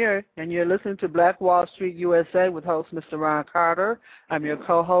 I'm here, and you're listening to Black Wall Street USA with host Mr. Ron Carter. I'm your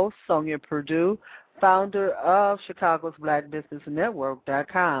co-host, Sonia Perdue, founder of Chicago's Black Business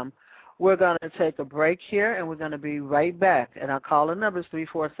Network.com. We're going to take a break here, and we're going to be right back. And our caller number is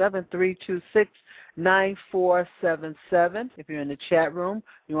 347-326-9477. If you're in the chat room,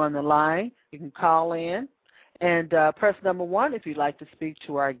 you're on the line, you can call in. And press number 1 if you'd like to speak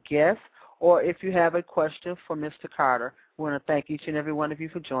to our guest or if you have a question for Mr. Carter. We want to thank each and every one of you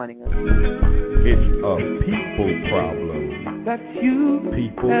for joining us. It's a people problem. That's you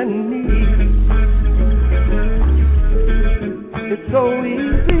People. and me. It's so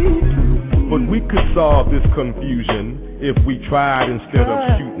easy. But we could solve this confusion if we tried instead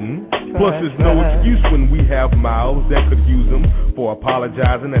of shooting. Plus, there's no excuse when we have mouths that could use them for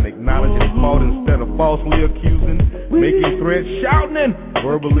apologizing and acknowledging fault instead of falsely accusing, making threats, shouting, and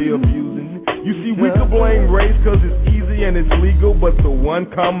verbally abusing. You see, we could blame race because it's easy and it's legal, but the one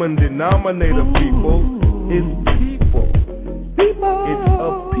common denominator, people, is people. It's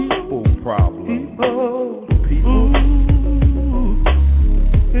a people problem. People.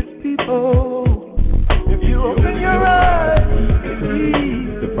 It's people. If you open your eyes,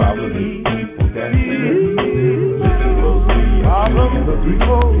 the problem is people. That's the problem is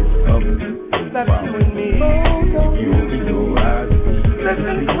people. That's you and me. If you open your eyes,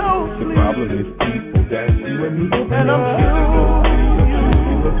 listen closely. the problem is people. That's you and me. And I'm sure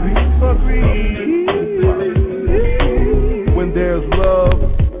you agree. When there's love,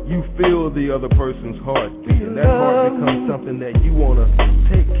 you feel the other person's heartbeat, and that heart becomes something that you want to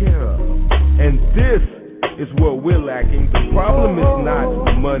take care of. And this is what we're lacking. The problem is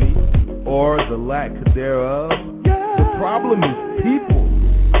not money or the lack thereof. The problem is people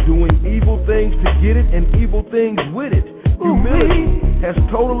doing evil things to get it and evil things with it. Humility has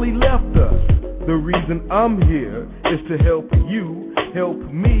totally left us. The reason I'm here is to help you, help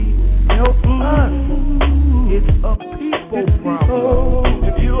me, help us. It's a people problem.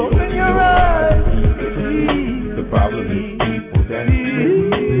 If you open your eyes, the problem is people. That's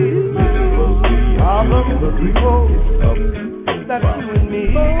the problem is people. That's you and me.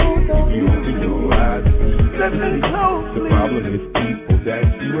 If you open your eyes, listen closely. the problem is people.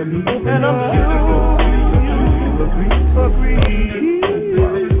 That's you and me. And I'm sure you agree.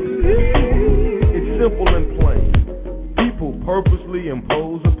 It's simple and plain. People purposely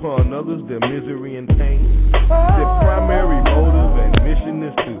impose upon others their misery and pain. Their primary motive and mission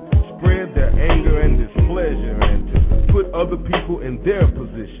is to spread their anger and displeasure and to put other people in their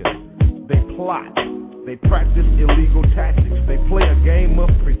position. They plot. They practice illegal tactics. They play a game of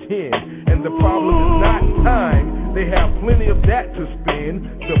pretend. And the problem is not time. They have plenty of that to spend.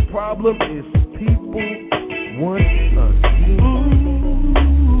 The problem is people want again.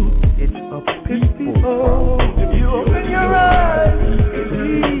 It's a people problem. If you open your eyes,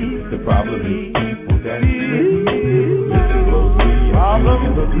 the problem is people. That's the problem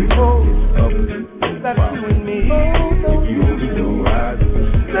is people. That's you and me. If you open your eyes,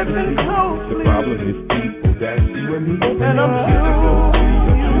 listen closely. the problem is people. That's you and me. And I'm sure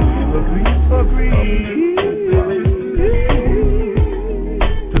you agree.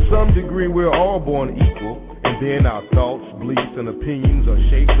 To some degree, we're all born equal, and then our thoughts, beliefs, and opinions are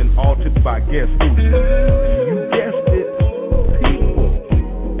shaped and altered by guess who? You guessed it, people.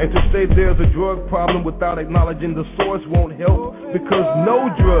 And to say there's a drug problem without acknowledging the source won't help, because no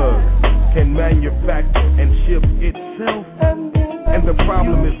drug can manufacture and ship itself. And the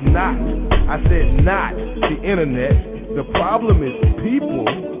problem is not, I said not, the internet. The problem is people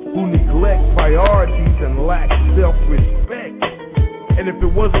who neglect priorities and lack self-respect. And if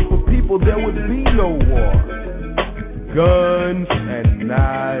it wasn't for people, there would be no war. Guns and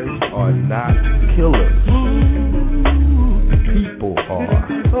knives are not killers. People are.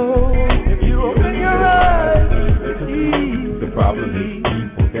 If you open your eyes, the problem is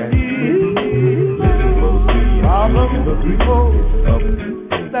people. That's problem is people.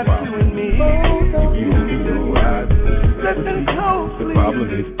 That's you and me. If you open your eyes, listen closely. the problem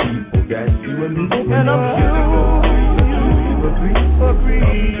is people. That's you and me. And I'm sure you agree.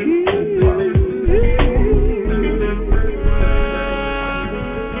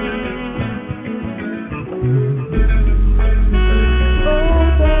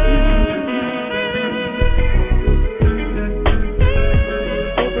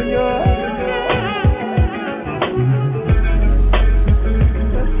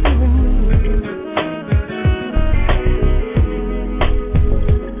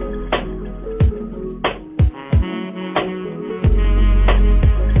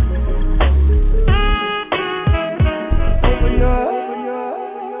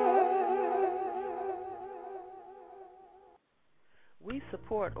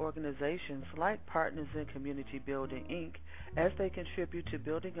 support organizations like Partners in Community Building, Inc., as they contribute to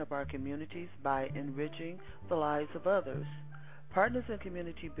building up our communities by enriching the lives of others. Partners in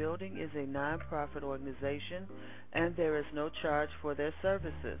Community Building is a nonprofit organization, and there is no charge for their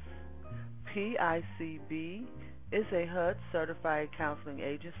services. PICB is a HUD-certified counseling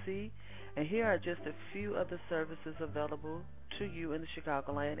agency, and here are just a few of the services available to you in the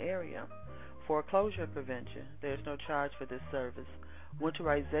Chicagoland area. Foreclosure prevention, there's no charge for this service.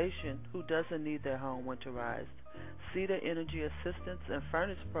 Winterization, who doesn't need their home winterized? CEDA energy assistance and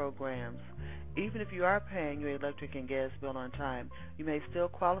furnace programs. Even if you are paying your electric and gas bill on time, you may still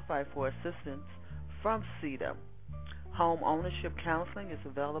qualify for assistance from CEDA. Home ownership counseling is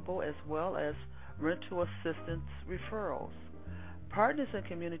available, as well as rental assistance referrals. Partners in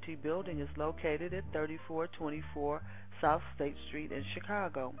Community Building is located at 3424 South State Street in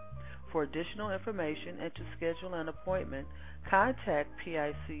Chicago. For additional information and to schedule an appointment, contact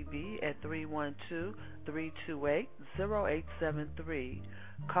PICB at 312-328-0873.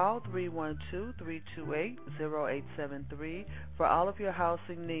 Call 312-328-0873 for all of your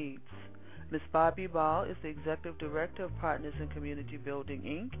housing needs. Ms. Bobby Ball is the Executive Director of Partners in Community Building,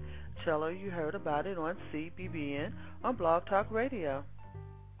 Inc. Tell her you heard about it on CBBN on Blog Talk Radio.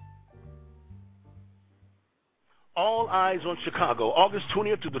 All Eyes on Chicago, August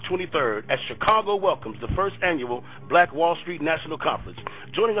 20th to the 23rd, as Chicago welcomes the first annual Black Wall Street National Conference.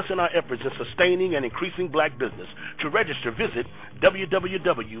 Joining us in our efforts in sustaining and increasing black business. To register, visit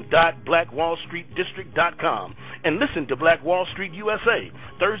www.blackwallstreetdistrict.com and listen to Black Wall Street USA,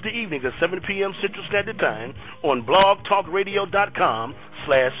 Thursday evening at 7 p.m. Central Standard Time on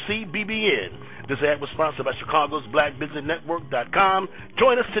blogtalkradio.com/CBBN. This ad was sponsored by Chicago's BlackBusinessNetwork.com.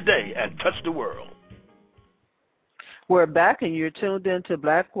 Join us today and touch the world. We're back, and you're tuned in to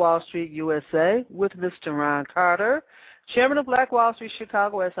Black Wall Street USA with Mr. Ron Carter, Chairman of Black Wall Street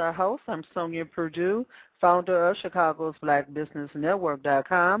Chicago, as our host. I'm Sonia Perdue, founder of Chicago's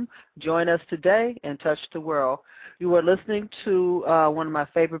BlackBusinessNetwork.com. Join us today and touch the world. You are listening to one of my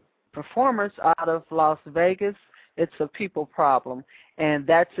favorite performers out of Las Vegas. It's a people problem, and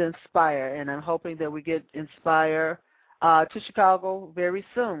that's Inspire, and I'm hoping that we get Inspire to Chicago very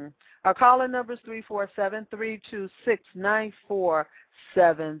soon. Our call-in number is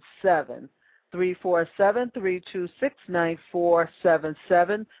 347-326-9477.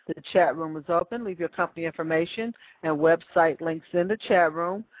 347-326-9477. The chat room is open. Leave your company information and website links in the chat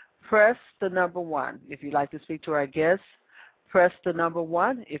room. Press the number 1 if you'd like to speak to our guests. Press the number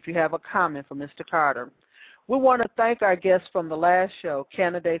 1 if you have a comment for Mr. Carter. We want to thank our guest from the last show,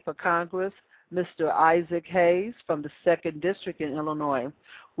 candidate for Congress, Mr. Isaac Hayes from the 2nd District in Illinois.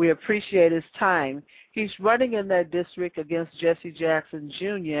 We appreciate his time. He's running in that district against Jesse Jackson,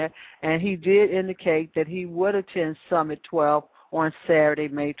 Jr., and he did indicate that he would attend Summit 12 on Saturday,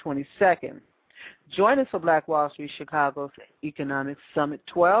 May 22nd. Join us for Black Wall Street Chicago's Economic Summit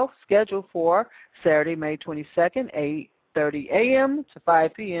 12, scheduled for Saturday, May 22nd, 8:30 a.m. to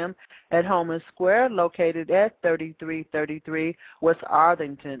 5 p.m. at Homan Square, located at 3333 West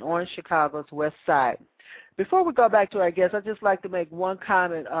Arlington on Chicago's west side. Before we go back to our guests, I'd just like to make one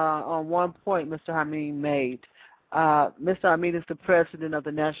comment on one point Mr. Hameen made. Mr. Hameen is the president of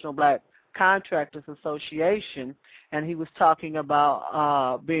the National Black Contractors Association, and he was talking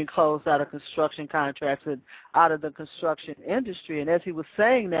about being closed out of construction contracts and out of the construction industry. And as he was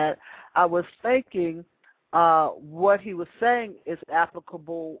saying that, I was thinking what he was saying is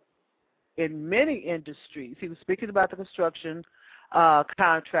applicable in many industries. He was speaking about the construction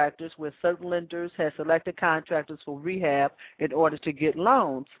contractors, where certain lenders have selected contractors for rehab in order to get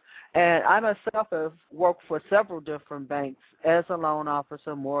loans. And I myself have worked for several different banks as a loan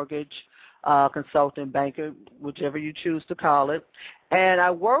officer, mortgage consultant, banker, whichever you choose to call it. And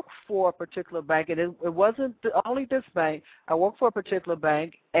I worked for a particular bank, and it wasn't only this bank. I worked for a particular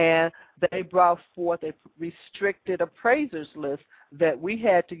bank, and they brought forth a restricted appraisers list that we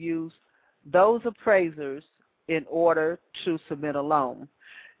had to use those appraisers in order to submit a loan.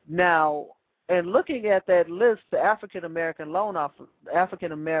 Now, in looking at that list, the African-American loan officer,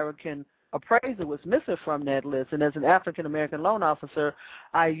 African-American appraiser was missing from that list. And as an African-American loan officer,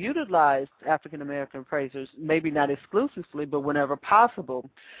 I utilized African-American appraisers, maybe not exclusively, but whenever possible.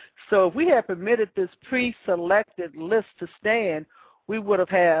 So if we had permitted this pre-selected list to stand, we would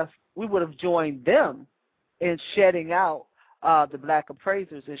have joined them in shedding out the black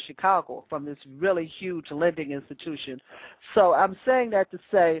appraisers in Chicago from this really huge lending institution. So I'm saying that to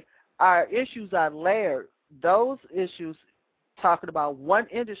say our issues are layered. Those issues, talking about one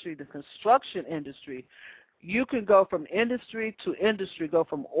industry, the construction industry, you can go from industry to industry, go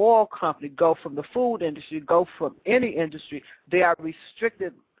from oil company, go from the food industry, go from any industry. There are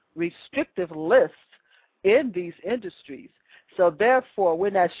restrictive lists in these industries. So therefore, we're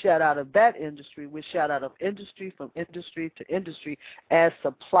not shut out of that industry. We're shut out of industry from industry to industry as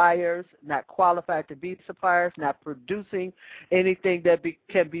suppliers, not qualified to be suppliers, not producing anything that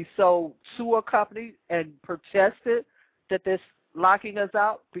can be sold to a company and protested that this locking us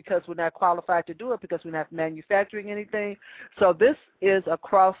out because we're not qualified to do it, because we're not manufacturing anything. So this is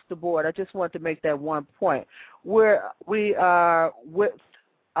across the board. I just want to make that one point. We are with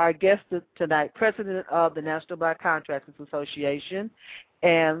our guest tonight, President of the National Black Contractors Association,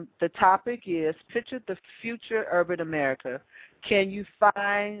 and the topic is Picture the Future Urban America. Can you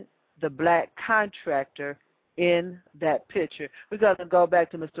find the black contractor in that picture? We're going to go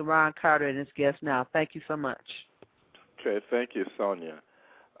back to Mr. Ron Carter and his guest now. Thank you so much. Okay, thank you, Sonia.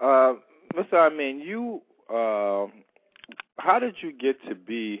 Mr. Amin, you, how did you get to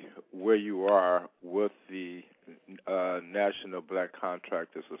be where you are with the National Black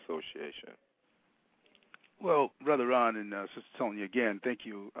Contractors Association? Well, Brother Ron and Sister Sonia, again, thank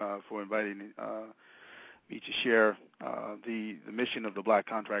you for inviting me to share the mission of the Black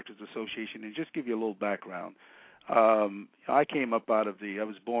Contractors Association and just give you a little background. I came up I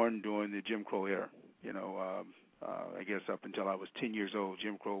was born during the Jim Crow era. I guess up until I was 10 years old,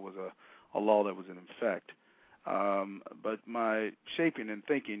 Jim Crow was a law that was in effect. But my shaping and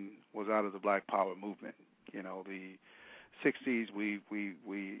thinking was out of the Black Power movement. The 60s, the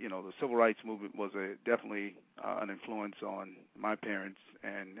civil rights movement was definitely an influence on my parents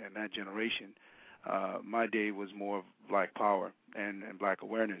and that generation. My day was more of Black Power and Black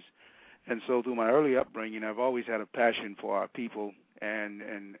awareness. And so through my early upbringing, I've always had a passion for our people and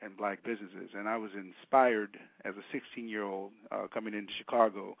black businesses. And I was inspired as a 16-year-old coming into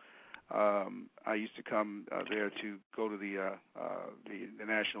Chicago. I used to come there to go to the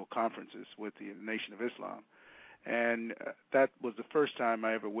national conferences with the Nation of Islam. And that was the first time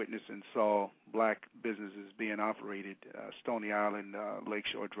I ever witnessed and saw black businesses being operated, Stony Island,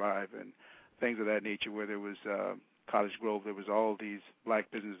 Lakeshore Drive, and things of that nature, where there was Cottage Grove. There was all these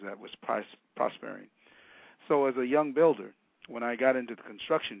black businesses that was prospering. So as a young builder, when I got into the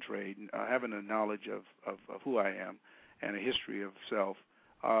construction trade, having a knowledge of who I am and a history of self,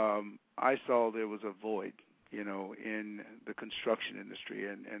 I saw there was a void, in the construction industry,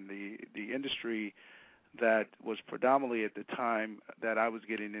 and the industry that was predominantly at the time that I was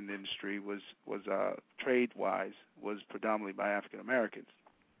getting in the industry was trade-wise was predominantly by African Americans,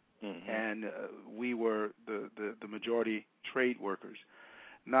 and we were the majority trade workers,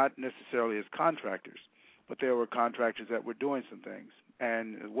 not necessarily as contractors, but there were contractors that were doing some things.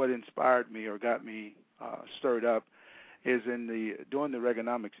 And what inspired me or got me stirred up is during the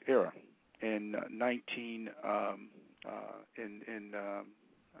Reaganomics era in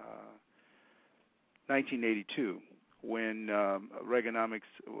 1982, when Reaganomics,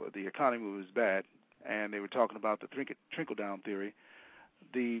 the economy was bad, and they were talking about the trickle-down theory.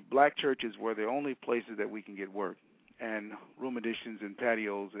 The black churches were the only places that we can get work, and room additions and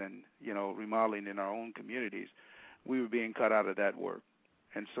patios and remodeling in our own communities. We were being cut out of that work,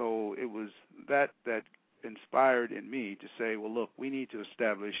 and so it was that inspired in me to say, well, look, we need to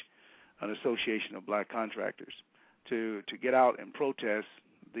establish an association of black contractors to get out and protest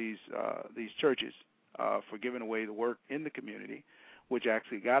these churches for giving away the work in the community, which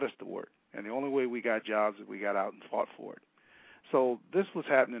actually got us to work. And the only way we got jobs is we got out and fought for it. So this was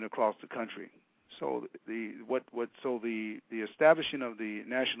happening across the country. So the establishing of the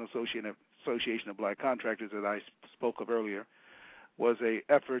National Association of Black Contractors that I spoke of earlier was an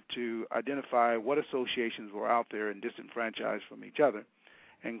effort to identify what associations were out there and disenfranchised from each other,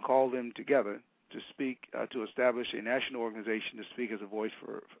 and call them together to speak, to establish a national organization to speak as a voice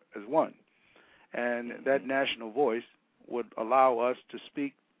as one. And that national voice would allow us to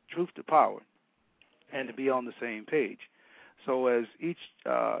speak truth to power and to be on the same page. So as each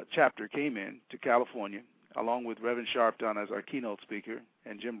chapter came in to California, along with Reverend Sharpton as our keynote speaker,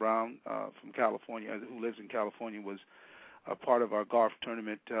 and Jim Brown from California, who lives in California, was a part of our golf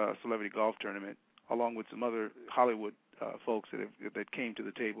tournament, celebrity golf tournament, along with some other Hollywood folks that came to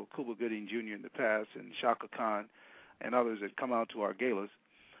the table, Cuba Gooding Jr. in the past, and Shaka Khan, and others that come out to our galas,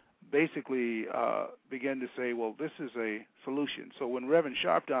 basically began to say, well, this is a solution. So when Reverend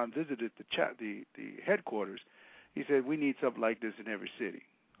Sharpton visited the headquarters, he said, we need something like this in every city.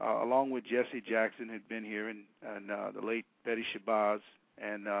 Along with Jesse Jackson had been here, and the late Betty Shabazz,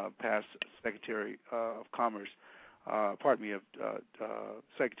 and past Secretary of Commerce,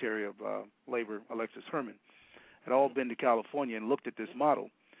 Secretary of Labor Alexis Herman, had all been to California and looked at this model.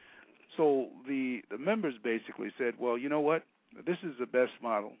 So the members basically said, well, you know what? This is the best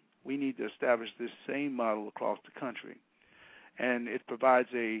model. We need to establish this same model across the country. And it provides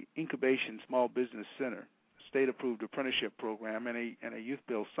a incubation small business center, state-approved apprenticeship program, and a Youth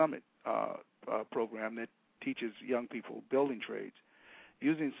Build Summit program that teaches young people building trades,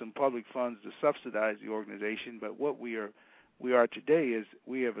 using some public funds to subsidize the organization. But what we are today is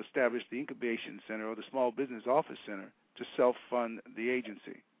we have established the incubation center, or the small business office center, to self-fund the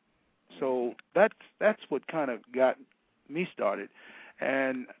agency. So that's what kind of got me started,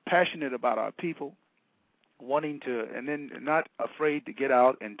 and passionate about our people, wanting to, and then not afraid to get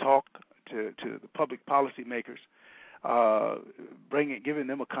out and talk to the public policy makers, giving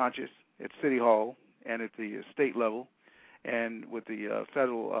them a conscience at City Hall and at the state level, and with the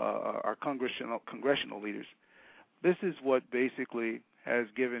federal, our congressional leaders. This is what basically has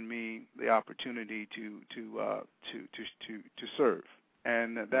given me the opportunity to serve,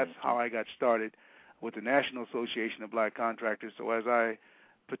 and that's how I got started with the National Association of Black Contractors. So as I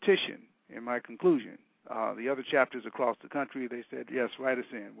petition in my conclusion, the other chapters across the country, they said, yes, write us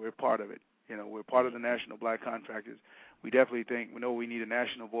in. We're part of it. We're part of the National Black Contractors. We definitely know we need a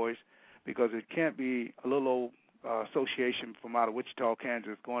national voice, because it can't be a little old association from out of Wichita,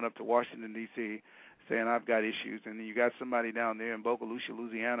 Kansas, going up to Washington, D.C., saying I've got issues, and then you got somebody down there in Bogalusa,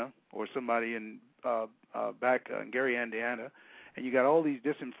 Louisiana, or somebody in back in Gary, Indiana, and you got all these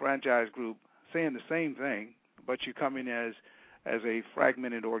disenfranchised groups saying the same thing, but you come in as a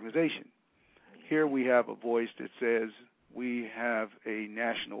fragmented organization. Here we have a voice that says we have a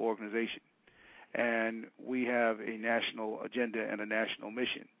national organization, and we have a national agenda and a national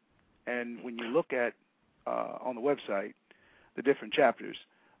mission. And when you look at on the website the different chapters,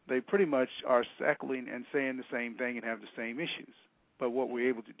 they pretty much are echoing and saying the same thing and have the same issues. But what we're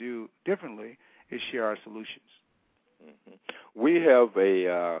able to do differently is share our solutions. Mm-hmm. We have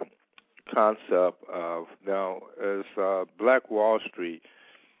a concept of, now, as Black Wall Street,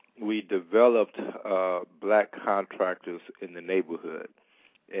 we developed black contractors in the neighborhood,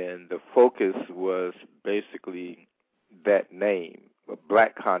 and the focus was basically that name,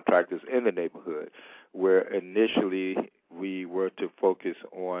 black contractors in the neighborhood, where initially we were to focus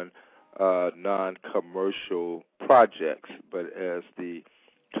on non-commercial projects, but as the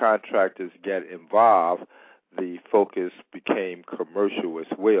contractors get involved, the focus became commercial as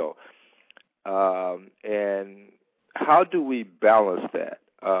well. And how do we balance that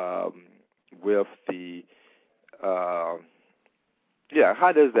with the how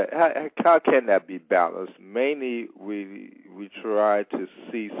can that be balanced? Mainly we try to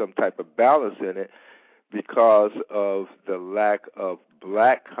see some type of balance in it because of the lack of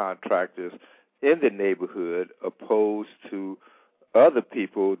black contractors in the neighborhood, opposed to other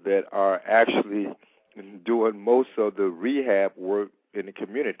people that are actually doing most of the rehab work in the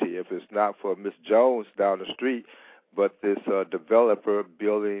community. If it's not for Miss Jones down the street, but this developer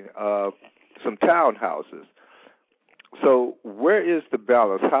building some townhouses. So where is the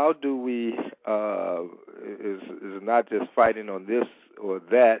balance? How do we, is not just fighting on this or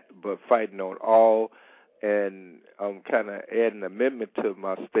that, but fighting on all? And I'm kind of adding an amendment to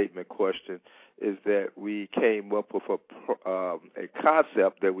my statement question, is that we came up with a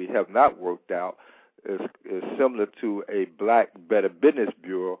concept that we have not worked out, is similar to a Black Better Business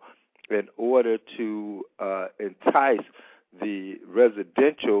Bureau, in order to entice the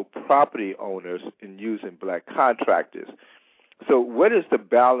residential property owners in using black contractors. So what is the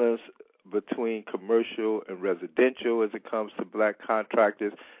balance between commercial and residential as it comes to black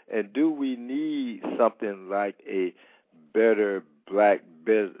contractors? And do we need something like a Better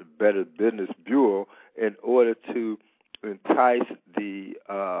Business Bureau in order to entice the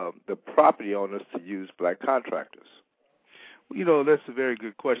property owners to use black contractors? That's a very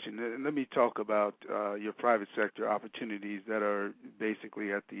good question. And let me talk about your private sector opportunities that are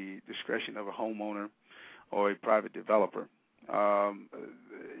basically at the discretion of a homeowner or a private developer.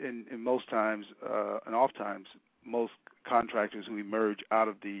 In most times, and oftentimes, most contractors who emerge out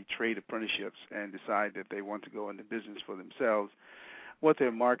of the trade apprenticeships and decide that they want to go into business for themselves, what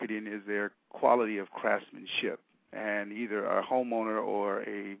they're marketing is their quality of craftsmanship. And either a homeowner or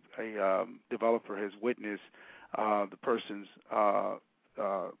a developer has witnessed the person's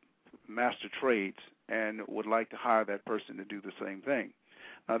master trades and would like to hire that person to do the same thing.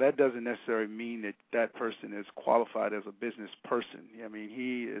 Now, that doesn't necessarily mean that that person is qualified as a business person. I mean,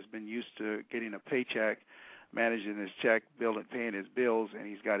 he has been used to getting a paycheck, managing his check, paying his bills, and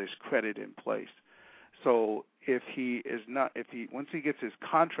he's got his credit in place. So once he gets his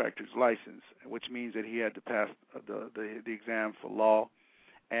contractor's license, which means that he had to pass the exam for law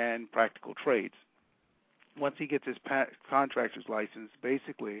and practical trades, once he gets his contractor's license,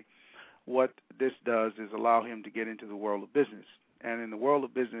 basically what this does is allow him to get into the world of business. And in the world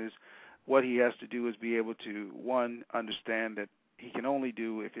of business, what he has to do is be able to, one, understand that he can only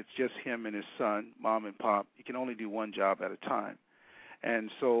do, if it's just him and his son, mom and pop, he can only do one job at a time.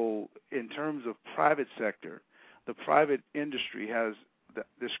 And so in terms of private sector, the private industry has the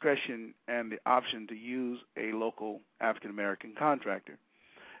discretion and the option to use a local African-American contractor.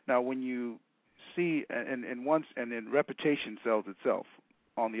 Now, when you see, and then reputation sells itself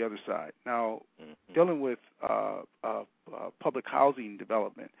on the other side. Now, dealing with public housing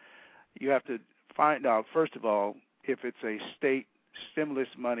development, you have to find out, first of all, if it's a state stimulus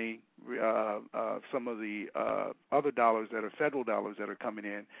money, some of the other dollars that are federal dollars that are coming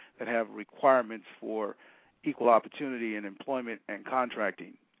in that have requirements for equal opportunity in employment and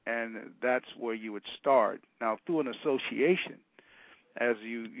contracting. And that's where you would start. Now, through an association, as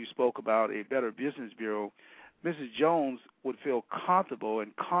you spoke about a Better Business Bureau, Mrs. Jones would feel comfortable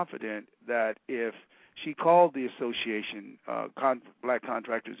and confident that if she called the association, Black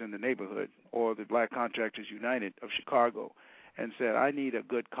Contractors in the Neighborhood, or the Black Contractors United of Chicago, and said, I need a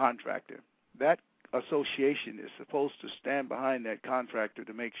good contractor, that association is supposed to stand behind that contractor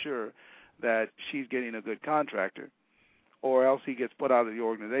to make sure that she's getting a good contractor, or else he gets put out of the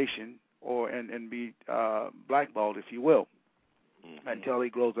organization and be blackballed, if you will, until he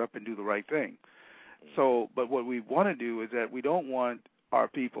grows up and do the right thing. So, but what we want to do is that we don't want our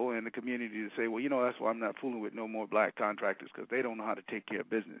people in the community to say, well, you know, that's why I'm not fooling with no more black contractors, because they don't know how to take care of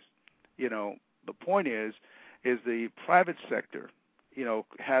business. You know, the point is the private sector, you know,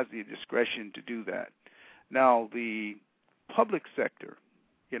 has the discretion to do that. Now, the public sector,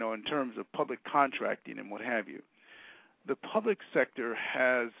 you know, in terms of public contracting and what have you, the public sector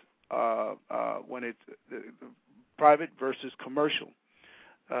has, when it's private versus commercial,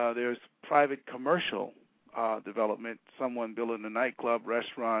 there's private commercial development, someone building a nightclub,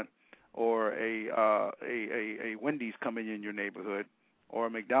 restaurant, or a Wendy's coming in your neighborhood, or a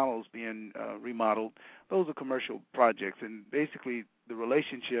McDonald's being remodeled. Those are commercial projects, and basically the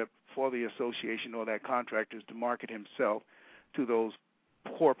relationship for the association or that contractor is to market himself to those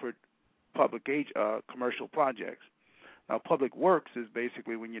corporate public commercial projects. Now, public works is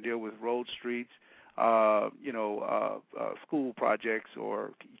basically when you deal with road, streets, school projects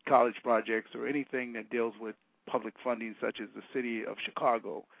or college projects or anything that deals with public funding, such as the city of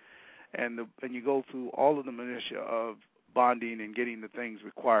Chicago, and you go through all of the minutiae of bonding and getting the things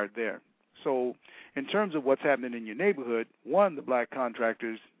required there. So in terms of what's happening in your neighborhood, one, the black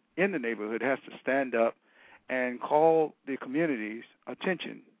contractors in the neighborhood has to stand up and call the community's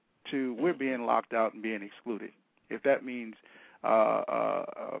attention to we're being locked out and being excluded. If that means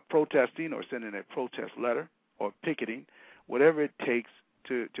protesting or sending a protest letter or picketing, whatever it takes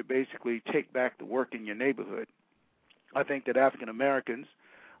to basically take back the work in your neighborhood. I think that African Americans,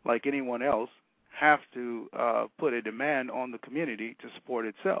 like anyone else, have to put a demand on the community to support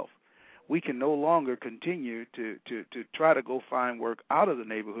itself. We can no longer continue to try to go find work out of the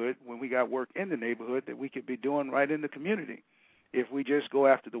neighborhood when we got work in the neighborhood that we could be doing right in the community. If we just go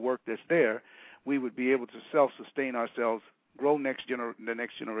after the work that's there, we would be able to self-sustain ourselves, grow the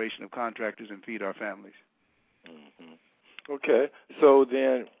next generation of contractors, and feed our families. Mm-hmm. Okay, so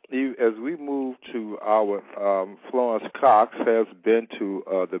then as we move to our Florence Cox has been to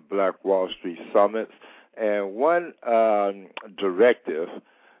the Black Wall Street Summits, and one directive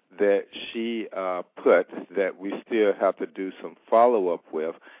that she put that we still have to do some follow-up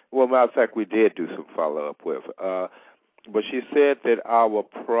with, well, matter of fact, we did do some follow-up with, but she said that our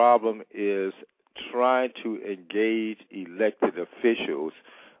problem is trying to engage elected officials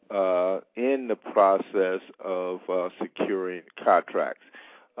in the process of securing contracts.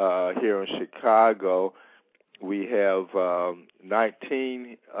 Here in Chicago, we have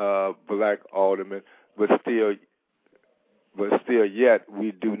 19 black aldermen, but still yet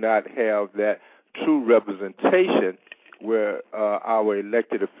we do not have that true representation where our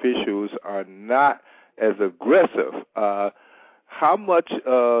elected officials are not as aggressive. How much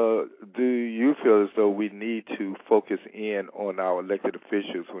do you feel as though we need to focus in on our elected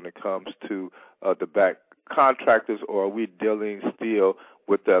officials when it comes to the black contractors, or are we dealing still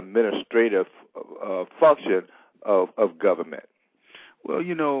with the administrative function of government? Well,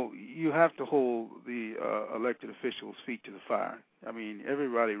 you know, you have to hold the elected officials' feet to the fire. I mean,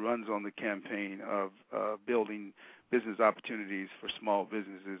 everybody runs on the campaign of building business opportunities for small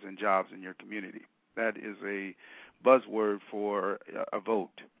businesses and jobs in your community. That is a buzzword for a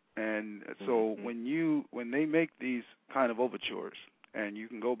vote. And so when they make these kind of overtures, and you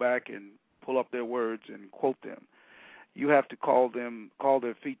can go back and pull up their words and quote them, you have to call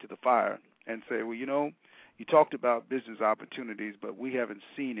their feet to the fire and say, well, you know, You talked about business opportunities, but we haven't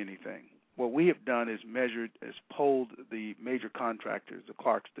seen anything. What we have done is polled the major contractors, the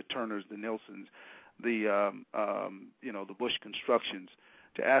Clarks, the Turners, the Nelsons, the Bush Constructions,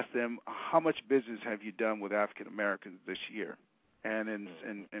 to ask them how much business have you done with African Americans this year. And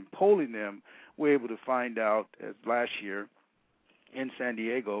in polling them, we're able to find out, as last year in San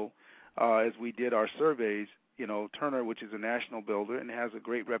Diego, as we did our surveys, Turner, which is a national builder and has a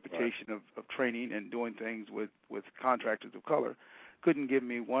great reputation of training and doing things with contractors of color, couldn't give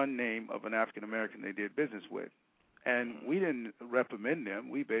me one name of an African American they did business with. And we didn't reprimand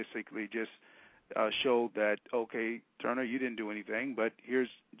them. We basically just showed that, okay, Turner, you didn't do anything, but here's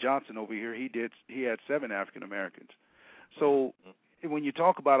Johnson over here. He had 7 African Americans. So when you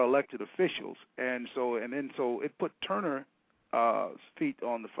talk about elected officials, so it put Turner feet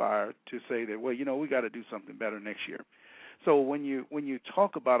on the fire to say that, well, we got to do something better next year. So when you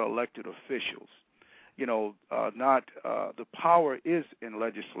talk about elected officials, the power is in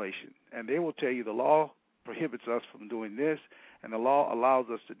legislation, and they will tell you the law prohibits us from doing this, and the law allows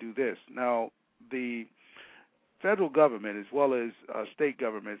us to do this. Now, the federal government, as well as state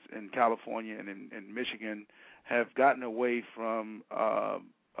governments in California and in Michigan, have gotten away from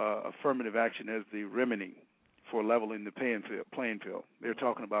affirmative action as the remedy for leveling the playing field. They're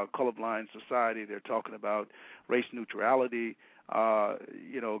talking about colorblind society. They're talking about race neutrality,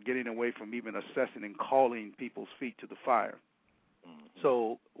 getting away from even assessing and calling people's feet to the fire.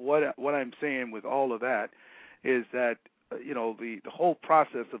 So what I'm saying with all of that is that, the whole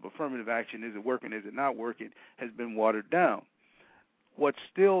process of affirmative action, is it working, is it not working, has been watered down. What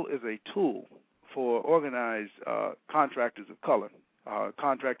still is a tool for organized contractors of color,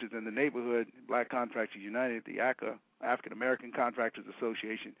 contractors in the neighborhood, Black Contractors United, the ACA, African American Contractors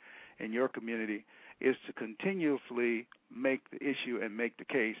Association, in your community, is to continuously make the issue and make the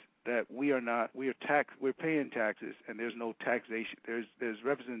case that we're paying taxes, and there's no taxation. There's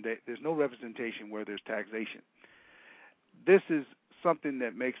no representation where there's taxation. This is something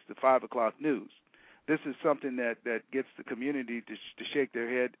that makes the 5 o'clock news. This is something that gets the community to shake their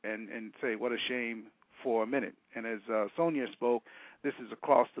head and say, what a shame, for a minute. And as Sonia spoke, this is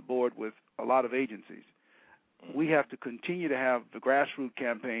across the board with a lot of agencies. We have to continue to have the grassroots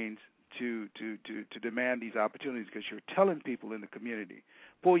campaigns to demand these opportunities, because you're telling people in the community,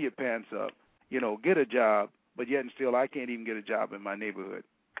 pull your pants up, get a job, but yet and still I can't even get a job in my neighborhood.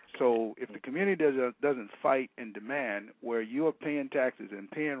 So if the community doesn't fight and demand, where you are paying taxes and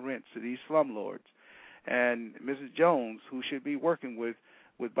paying rents to these slumlords, and Mrs. Jones, who should be working with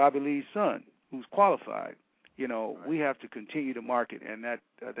Bobby Lee's son, who's qualified, we have to continue to market. And that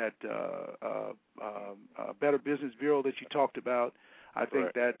Better Business Bureau that you talked about, I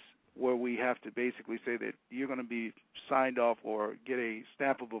think that's where we have to basically say that you're going to be signed off or get a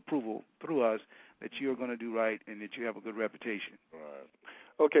stamp of approval through us that you're going to do right and that you have a good reputation. Right.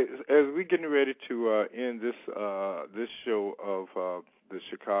 Okay, as we're getting ready to end this show of the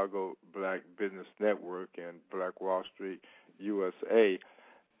Chicago Black Business Network and Black Wall Street USA,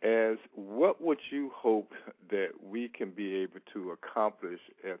 what would you hope that we can be able to accomplish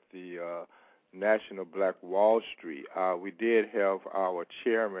at the National Black Wall Street? We did have our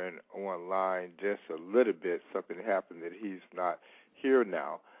chairman online just a little bit. Something happened that he's not here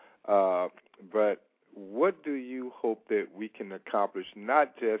now. But what do you hope that we can accomplish,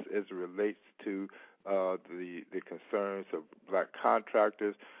 not just as it relates to the concerns of black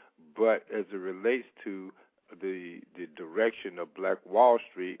contractors, but as it relates to the direction of Black Wall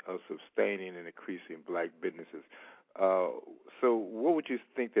Street of sustaining and increasing black businesses? So what would you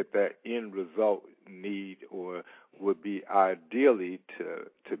think that end result need or would be ideally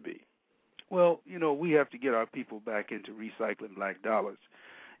to be? Well, we have to get our people back into recycling black dollars.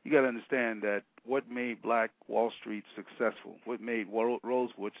 You got to understand that what made Black Wall Street successful, what made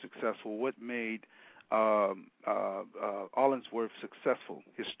Rosewood successful, what made Allensworth successful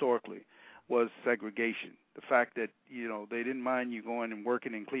historically was segregation. The fact that, they didn't mind you going and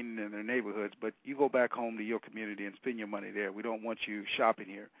working and cleaning in their neighborhoods, but you go back home to your community and spend your money there. We don't want you shopping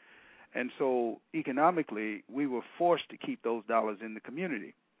here. And so economically, we were forced to keep those dollars in the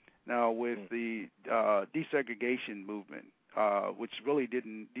community. Now, with the desegregation movement, which really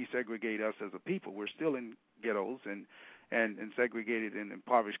didn't desegregate us as a people, we're still in ghettos and segregated in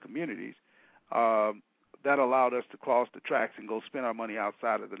impoverished communities, that allowed us to cross the tracks and go spend our money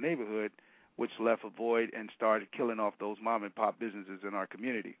outside of the neighborhood, which left a void and started killing off those mom-and-pop businesses in our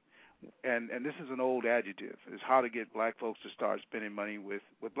community. And this is an old adjective, is how to get black folks to start spending money with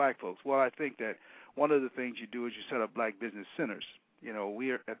black folks. Well, I think that one of the things you do is you set up black business centers. We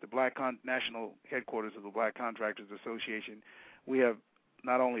are at the National Headquarters of the Black Contractors Association. We have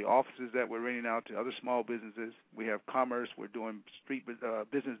not only offices that we're renting out to other small businesses. We have commerce. We're doing street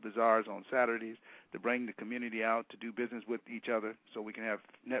business bazaars on Saturdays to bring the community out to do business with each other so we can have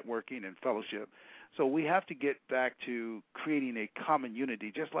networking and fellowship. So we have to get back to creating a common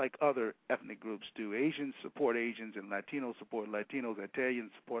unity, just like other ethnic groups do. Asians support Asians and Latinos support Latinos.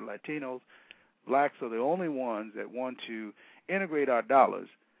 Italians support Latinos. Blacks are the only ones that want to integrate our dollars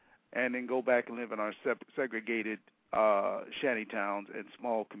and then go back and live in our segregated shanty towns and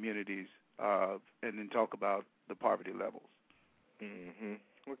small communities and then talk about the poverty levels. Mm-hmm.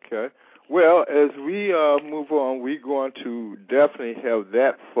 Okay. Well, as we move on, we're going to definitely have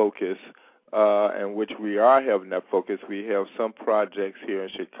that focus, in which we are having that focus. We have some projects here in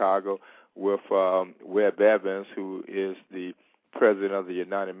Chicago with Webb Evans, who is the president of the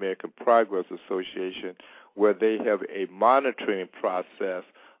United American Progress Association, where they have a monitoring process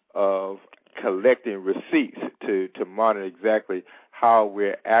of collecting receipts to monitor exactly how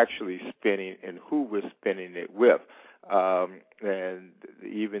we're actually spending and who we're spending it with. And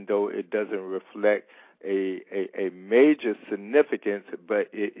even though it doesn't reflect a major significance, but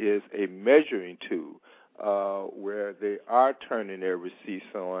it is a measuring tool where they are turning their receipts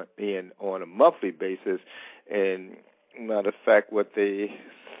in on a monthly basis. And matter of fact, what they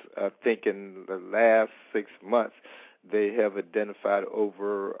think in the last 6 months, they have identified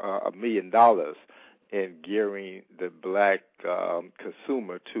over $1 million in gearing the black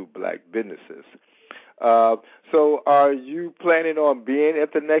consumer to black businesses. So are you planning on being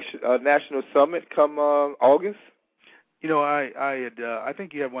at the next National Summit come August? You know, I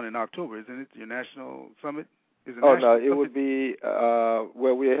think you have one in October, isn't it? Your National Summit? It would be,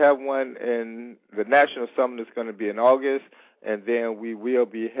 well, we have one in, the National Summit is going to be in August, and then we will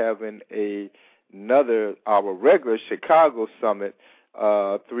be having our regular Chicago Summit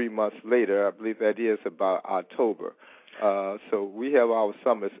 3 months later. I believe that is about October. So we have our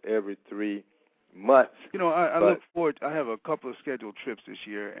summits every 3 months. You know, I look forward. I have a couple of scheduled trips this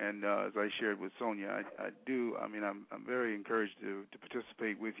year, and as I shared with Sonia, I'm very encouraged to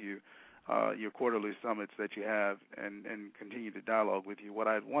participate with you, your quarterly summits that you have, and continue to dialogue with you. What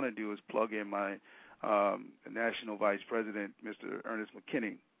I want to do is plug in my national vice president, Mr. Ernest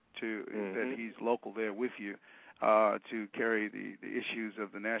McKinney, that he's local there with you, to carry the issues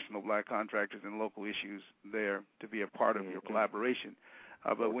of the national black contractors and local issues there to be a part of your collaboration.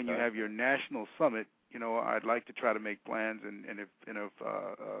 But when you have your national summit, you know, I'd like to try to make plans, and if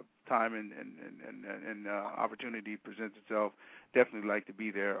time and opportunity presents itself, definitely like to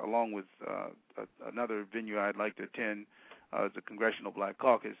be there, along with another venue I'd like to attend, the Congressional Black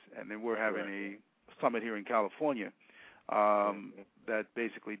Caucus, and then we're having a summit here in California that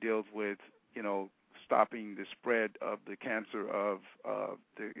basically deals with, you know, stopping the spread of the cancer of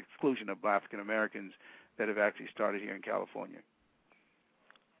the exclusion of African Americans that have actually started here in California.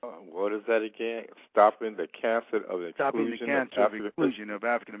 What is that again? Stopping the cancer of exclusion of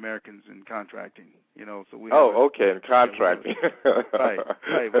African Americans in contracting. You know, so we. In contracting. Right.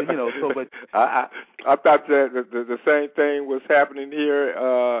 But you know, but I thought that the same thing was happening here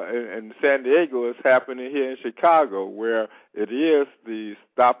in San Diego is happening here in Chicago, where it is the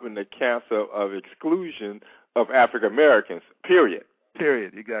stopping the cancer of exclusion of African Americans. Period.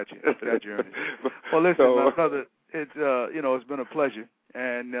 You got you. Well, listen, brother, it's been a pleasure.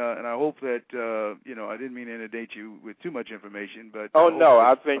 And I hope that, I didn't mean to inundate you with too much information, but...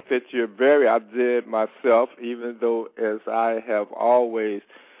 I think that I did myself, even though as I have always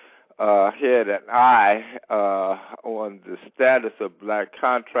had an eye on the status of black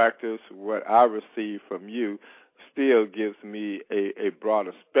contractors, what I receive from you still gives me a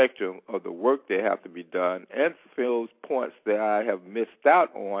broader spectrum of the work that have to be done and those points that I have missed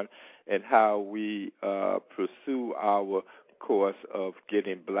out on and how we pursue our course of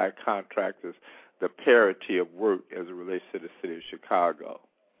getting black contractors the parity of work as it relates to the city of Chicago.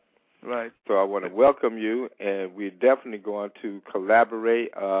 Right. So I want to welcome you, and we're definitely going to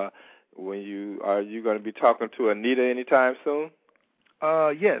collaborate. Are you going to be talking to Anita anytime soon?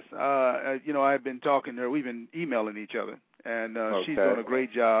 Yes. I've been talking to her. We've been emailing each other, and she's doing a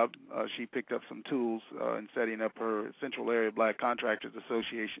great job. She picked up some tools in setting up her Central Area Black Contractors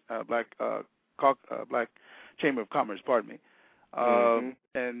Association, Black Chamber of Commerce, pardon me.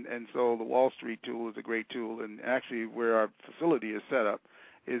 And so the Wall Street tool is a great tool, and actually where our facility is set up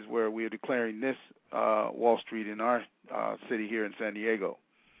is where we are declaring this Wall Street in our city here in San Diego.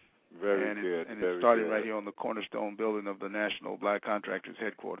 Very good. It's starting right here on the cornerstone building of the National Black Contractors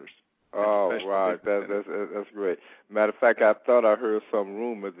headquarters. Oh, right. That's great. Matter of fact, I thought I heard some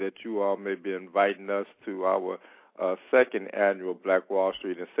rumor that you all may be inviting us to our second annual Black Wall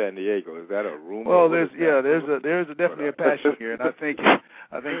Street in San Diego. Is that a rumor? Well, there's definitely a passion here, and I think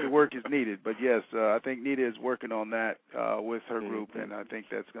the work is needed. But yes, I think Nita is working on that with her group, and I think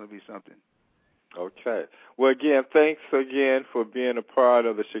that's going to be something. Okay. Well, again, thanks again for being a part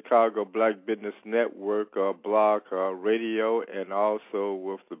of the Chicago Black Business Network blog, radio, and also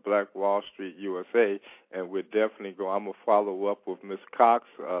with the Black Wall Street USA. And we're definitely I'm going to follow up with Ms. Cox,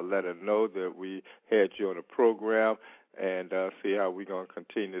 let her know that we had you on the program, and see how we're going to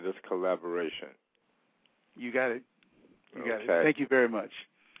continue this collaboration. You got it. You got Okay. it. Thank you very much.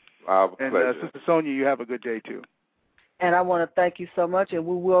 Our and pleasure. Sister Sonia, you have a good day, too. And I want to thank you so much, and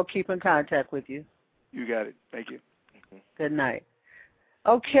we will keep in contact with you. You got it. Thank you. Good night.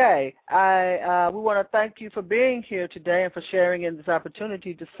 Okay, we want to thank you for being here today and for sharing in this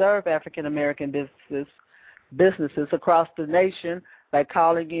opportunity to serve African American businesses across the nation by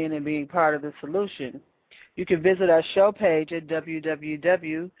calling in and being part of the solution. You can visit our show page at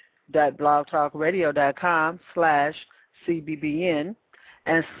www.blogtalkradio.com/CBBN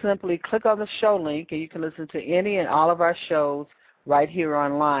and simply click on the show link, and you can listen to any and all of our shows right here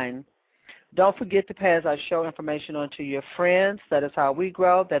online. Don't forget to pass our show information on to your friends. That is how we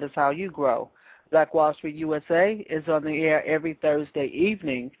grow. That is how you grow. Black Wall Street USA is on the air every Thursday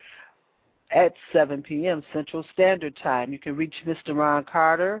evening at 7 p.m. Central Standard Time. You can reach Mr. Ron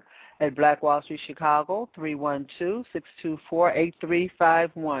Carter at Black Wall Street Chicago,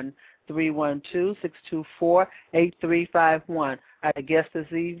 312-624-8351. 312-624-8351. Our guest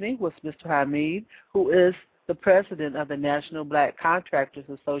this evening was Mr. Hamid, who is the president of the National Black Contractors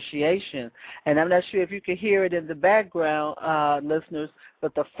Association. And I'm not sure if you can hear it in the background, listeners,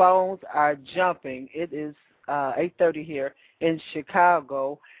 but the phones are jumping. It is 8:30 here in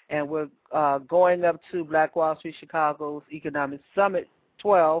Chicago, and we're going up to Black Wall Street Chicago's Economic Summit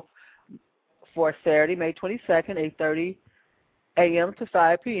 12 for Saturday, May 22nd, 8:30 a.m. to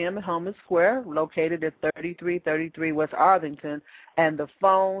 5 p.m. at Homan Square, located at 3333 West Arlington, and the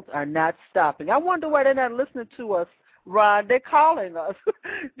phones are not stopping. I wonder why they're not listening to us, Ron. They're calling us.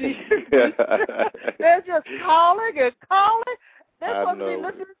 They're just calling and calling. They're supposed to be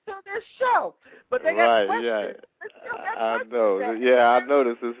listening to this show, but they got questions. I know. Yeah, I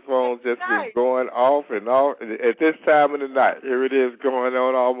noticed this phone just is going off and off at this time of the night. Here it is going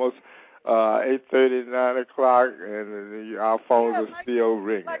on almost 8:30, 9 o'clock, and our phones are still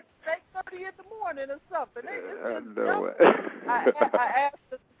ringing. Like 8:30 in the morning or something. I know it. I asked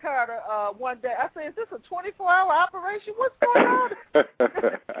Mr. Carter one day, I said, is this a 24-hour operation? What's going on? What's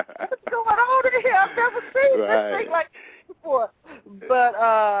going on in here? I've never seen this thing like this before. But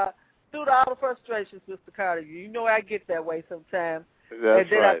due to all the frustrations, Mr. Carter, you know I get that way sometimes. That's and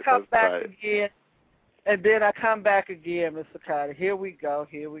then right. I come back again. And then I come back again, Mr. Carter. Here we go.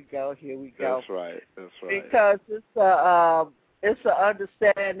 That's right. Because it's an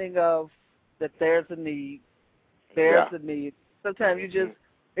understanding of that there's a need. There's a need. Sometimes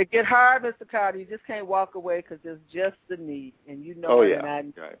it get hard, Mr. Carter. You just can't walk away because there's just the need, and you know it.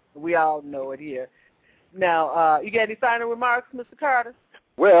 And we all know it here. Now, you got any final remarks, Mr. Carter?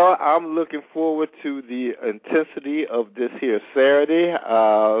 Well, I'm looking forward to the intensity of this here Saturday.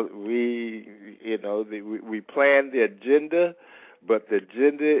 We planned the agenda, but the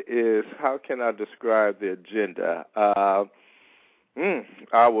agenda is, how can I describe the agenda? I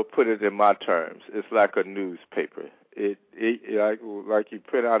will put it in my terms. It's like a newspaper. Like you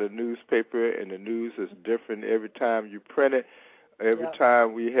print out a newspaper, and the news is different every time you print it. Every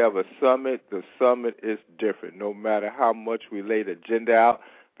time we have a summit, the summit is different, no matter how much we lay the agenda out,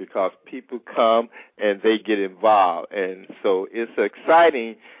 because people come and they get involved. And so it's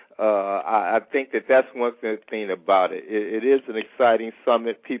exciting. I think that's one thing about it. It is an exciting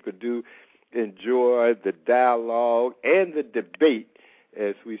summit. People do enjoy the dialogue and the debate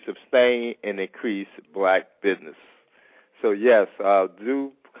as we sustain and increase black business. So, yes,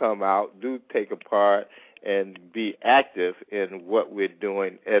 do come out, do take a part, and be active in what we're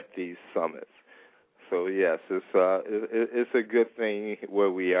doing at these summits. So, yes, it's a good thing where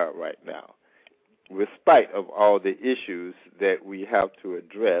we are right now, in spite of all the issues that we have to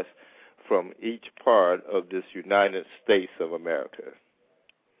address from each part of this United States of America.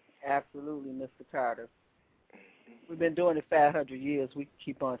 Absolutely, Mr. Carter. We've been doing it 500 years. We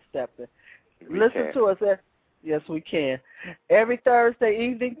keep on stepping. Listen to us. Yes, we can. Every Thursday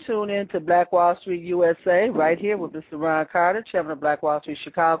evening, tune in to Black Wall Street USA, right here with Mr. Ron Carter, chairman of Black Wall Street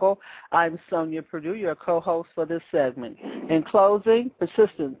Chicago. I'm Sonia Perdue, your co-host for this segment. In closing,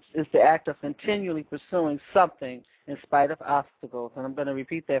 persistence is the act of continually pursuing something in spite of obstacles. And I'm going to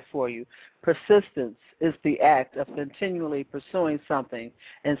repeat that for you. Persistence is the act of continually pursuing something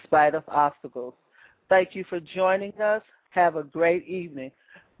in spite of obstacles. Thank you for joining us. Have a great evening.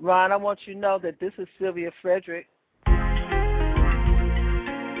 Ron, I want you to know that this is Sylvia Frederick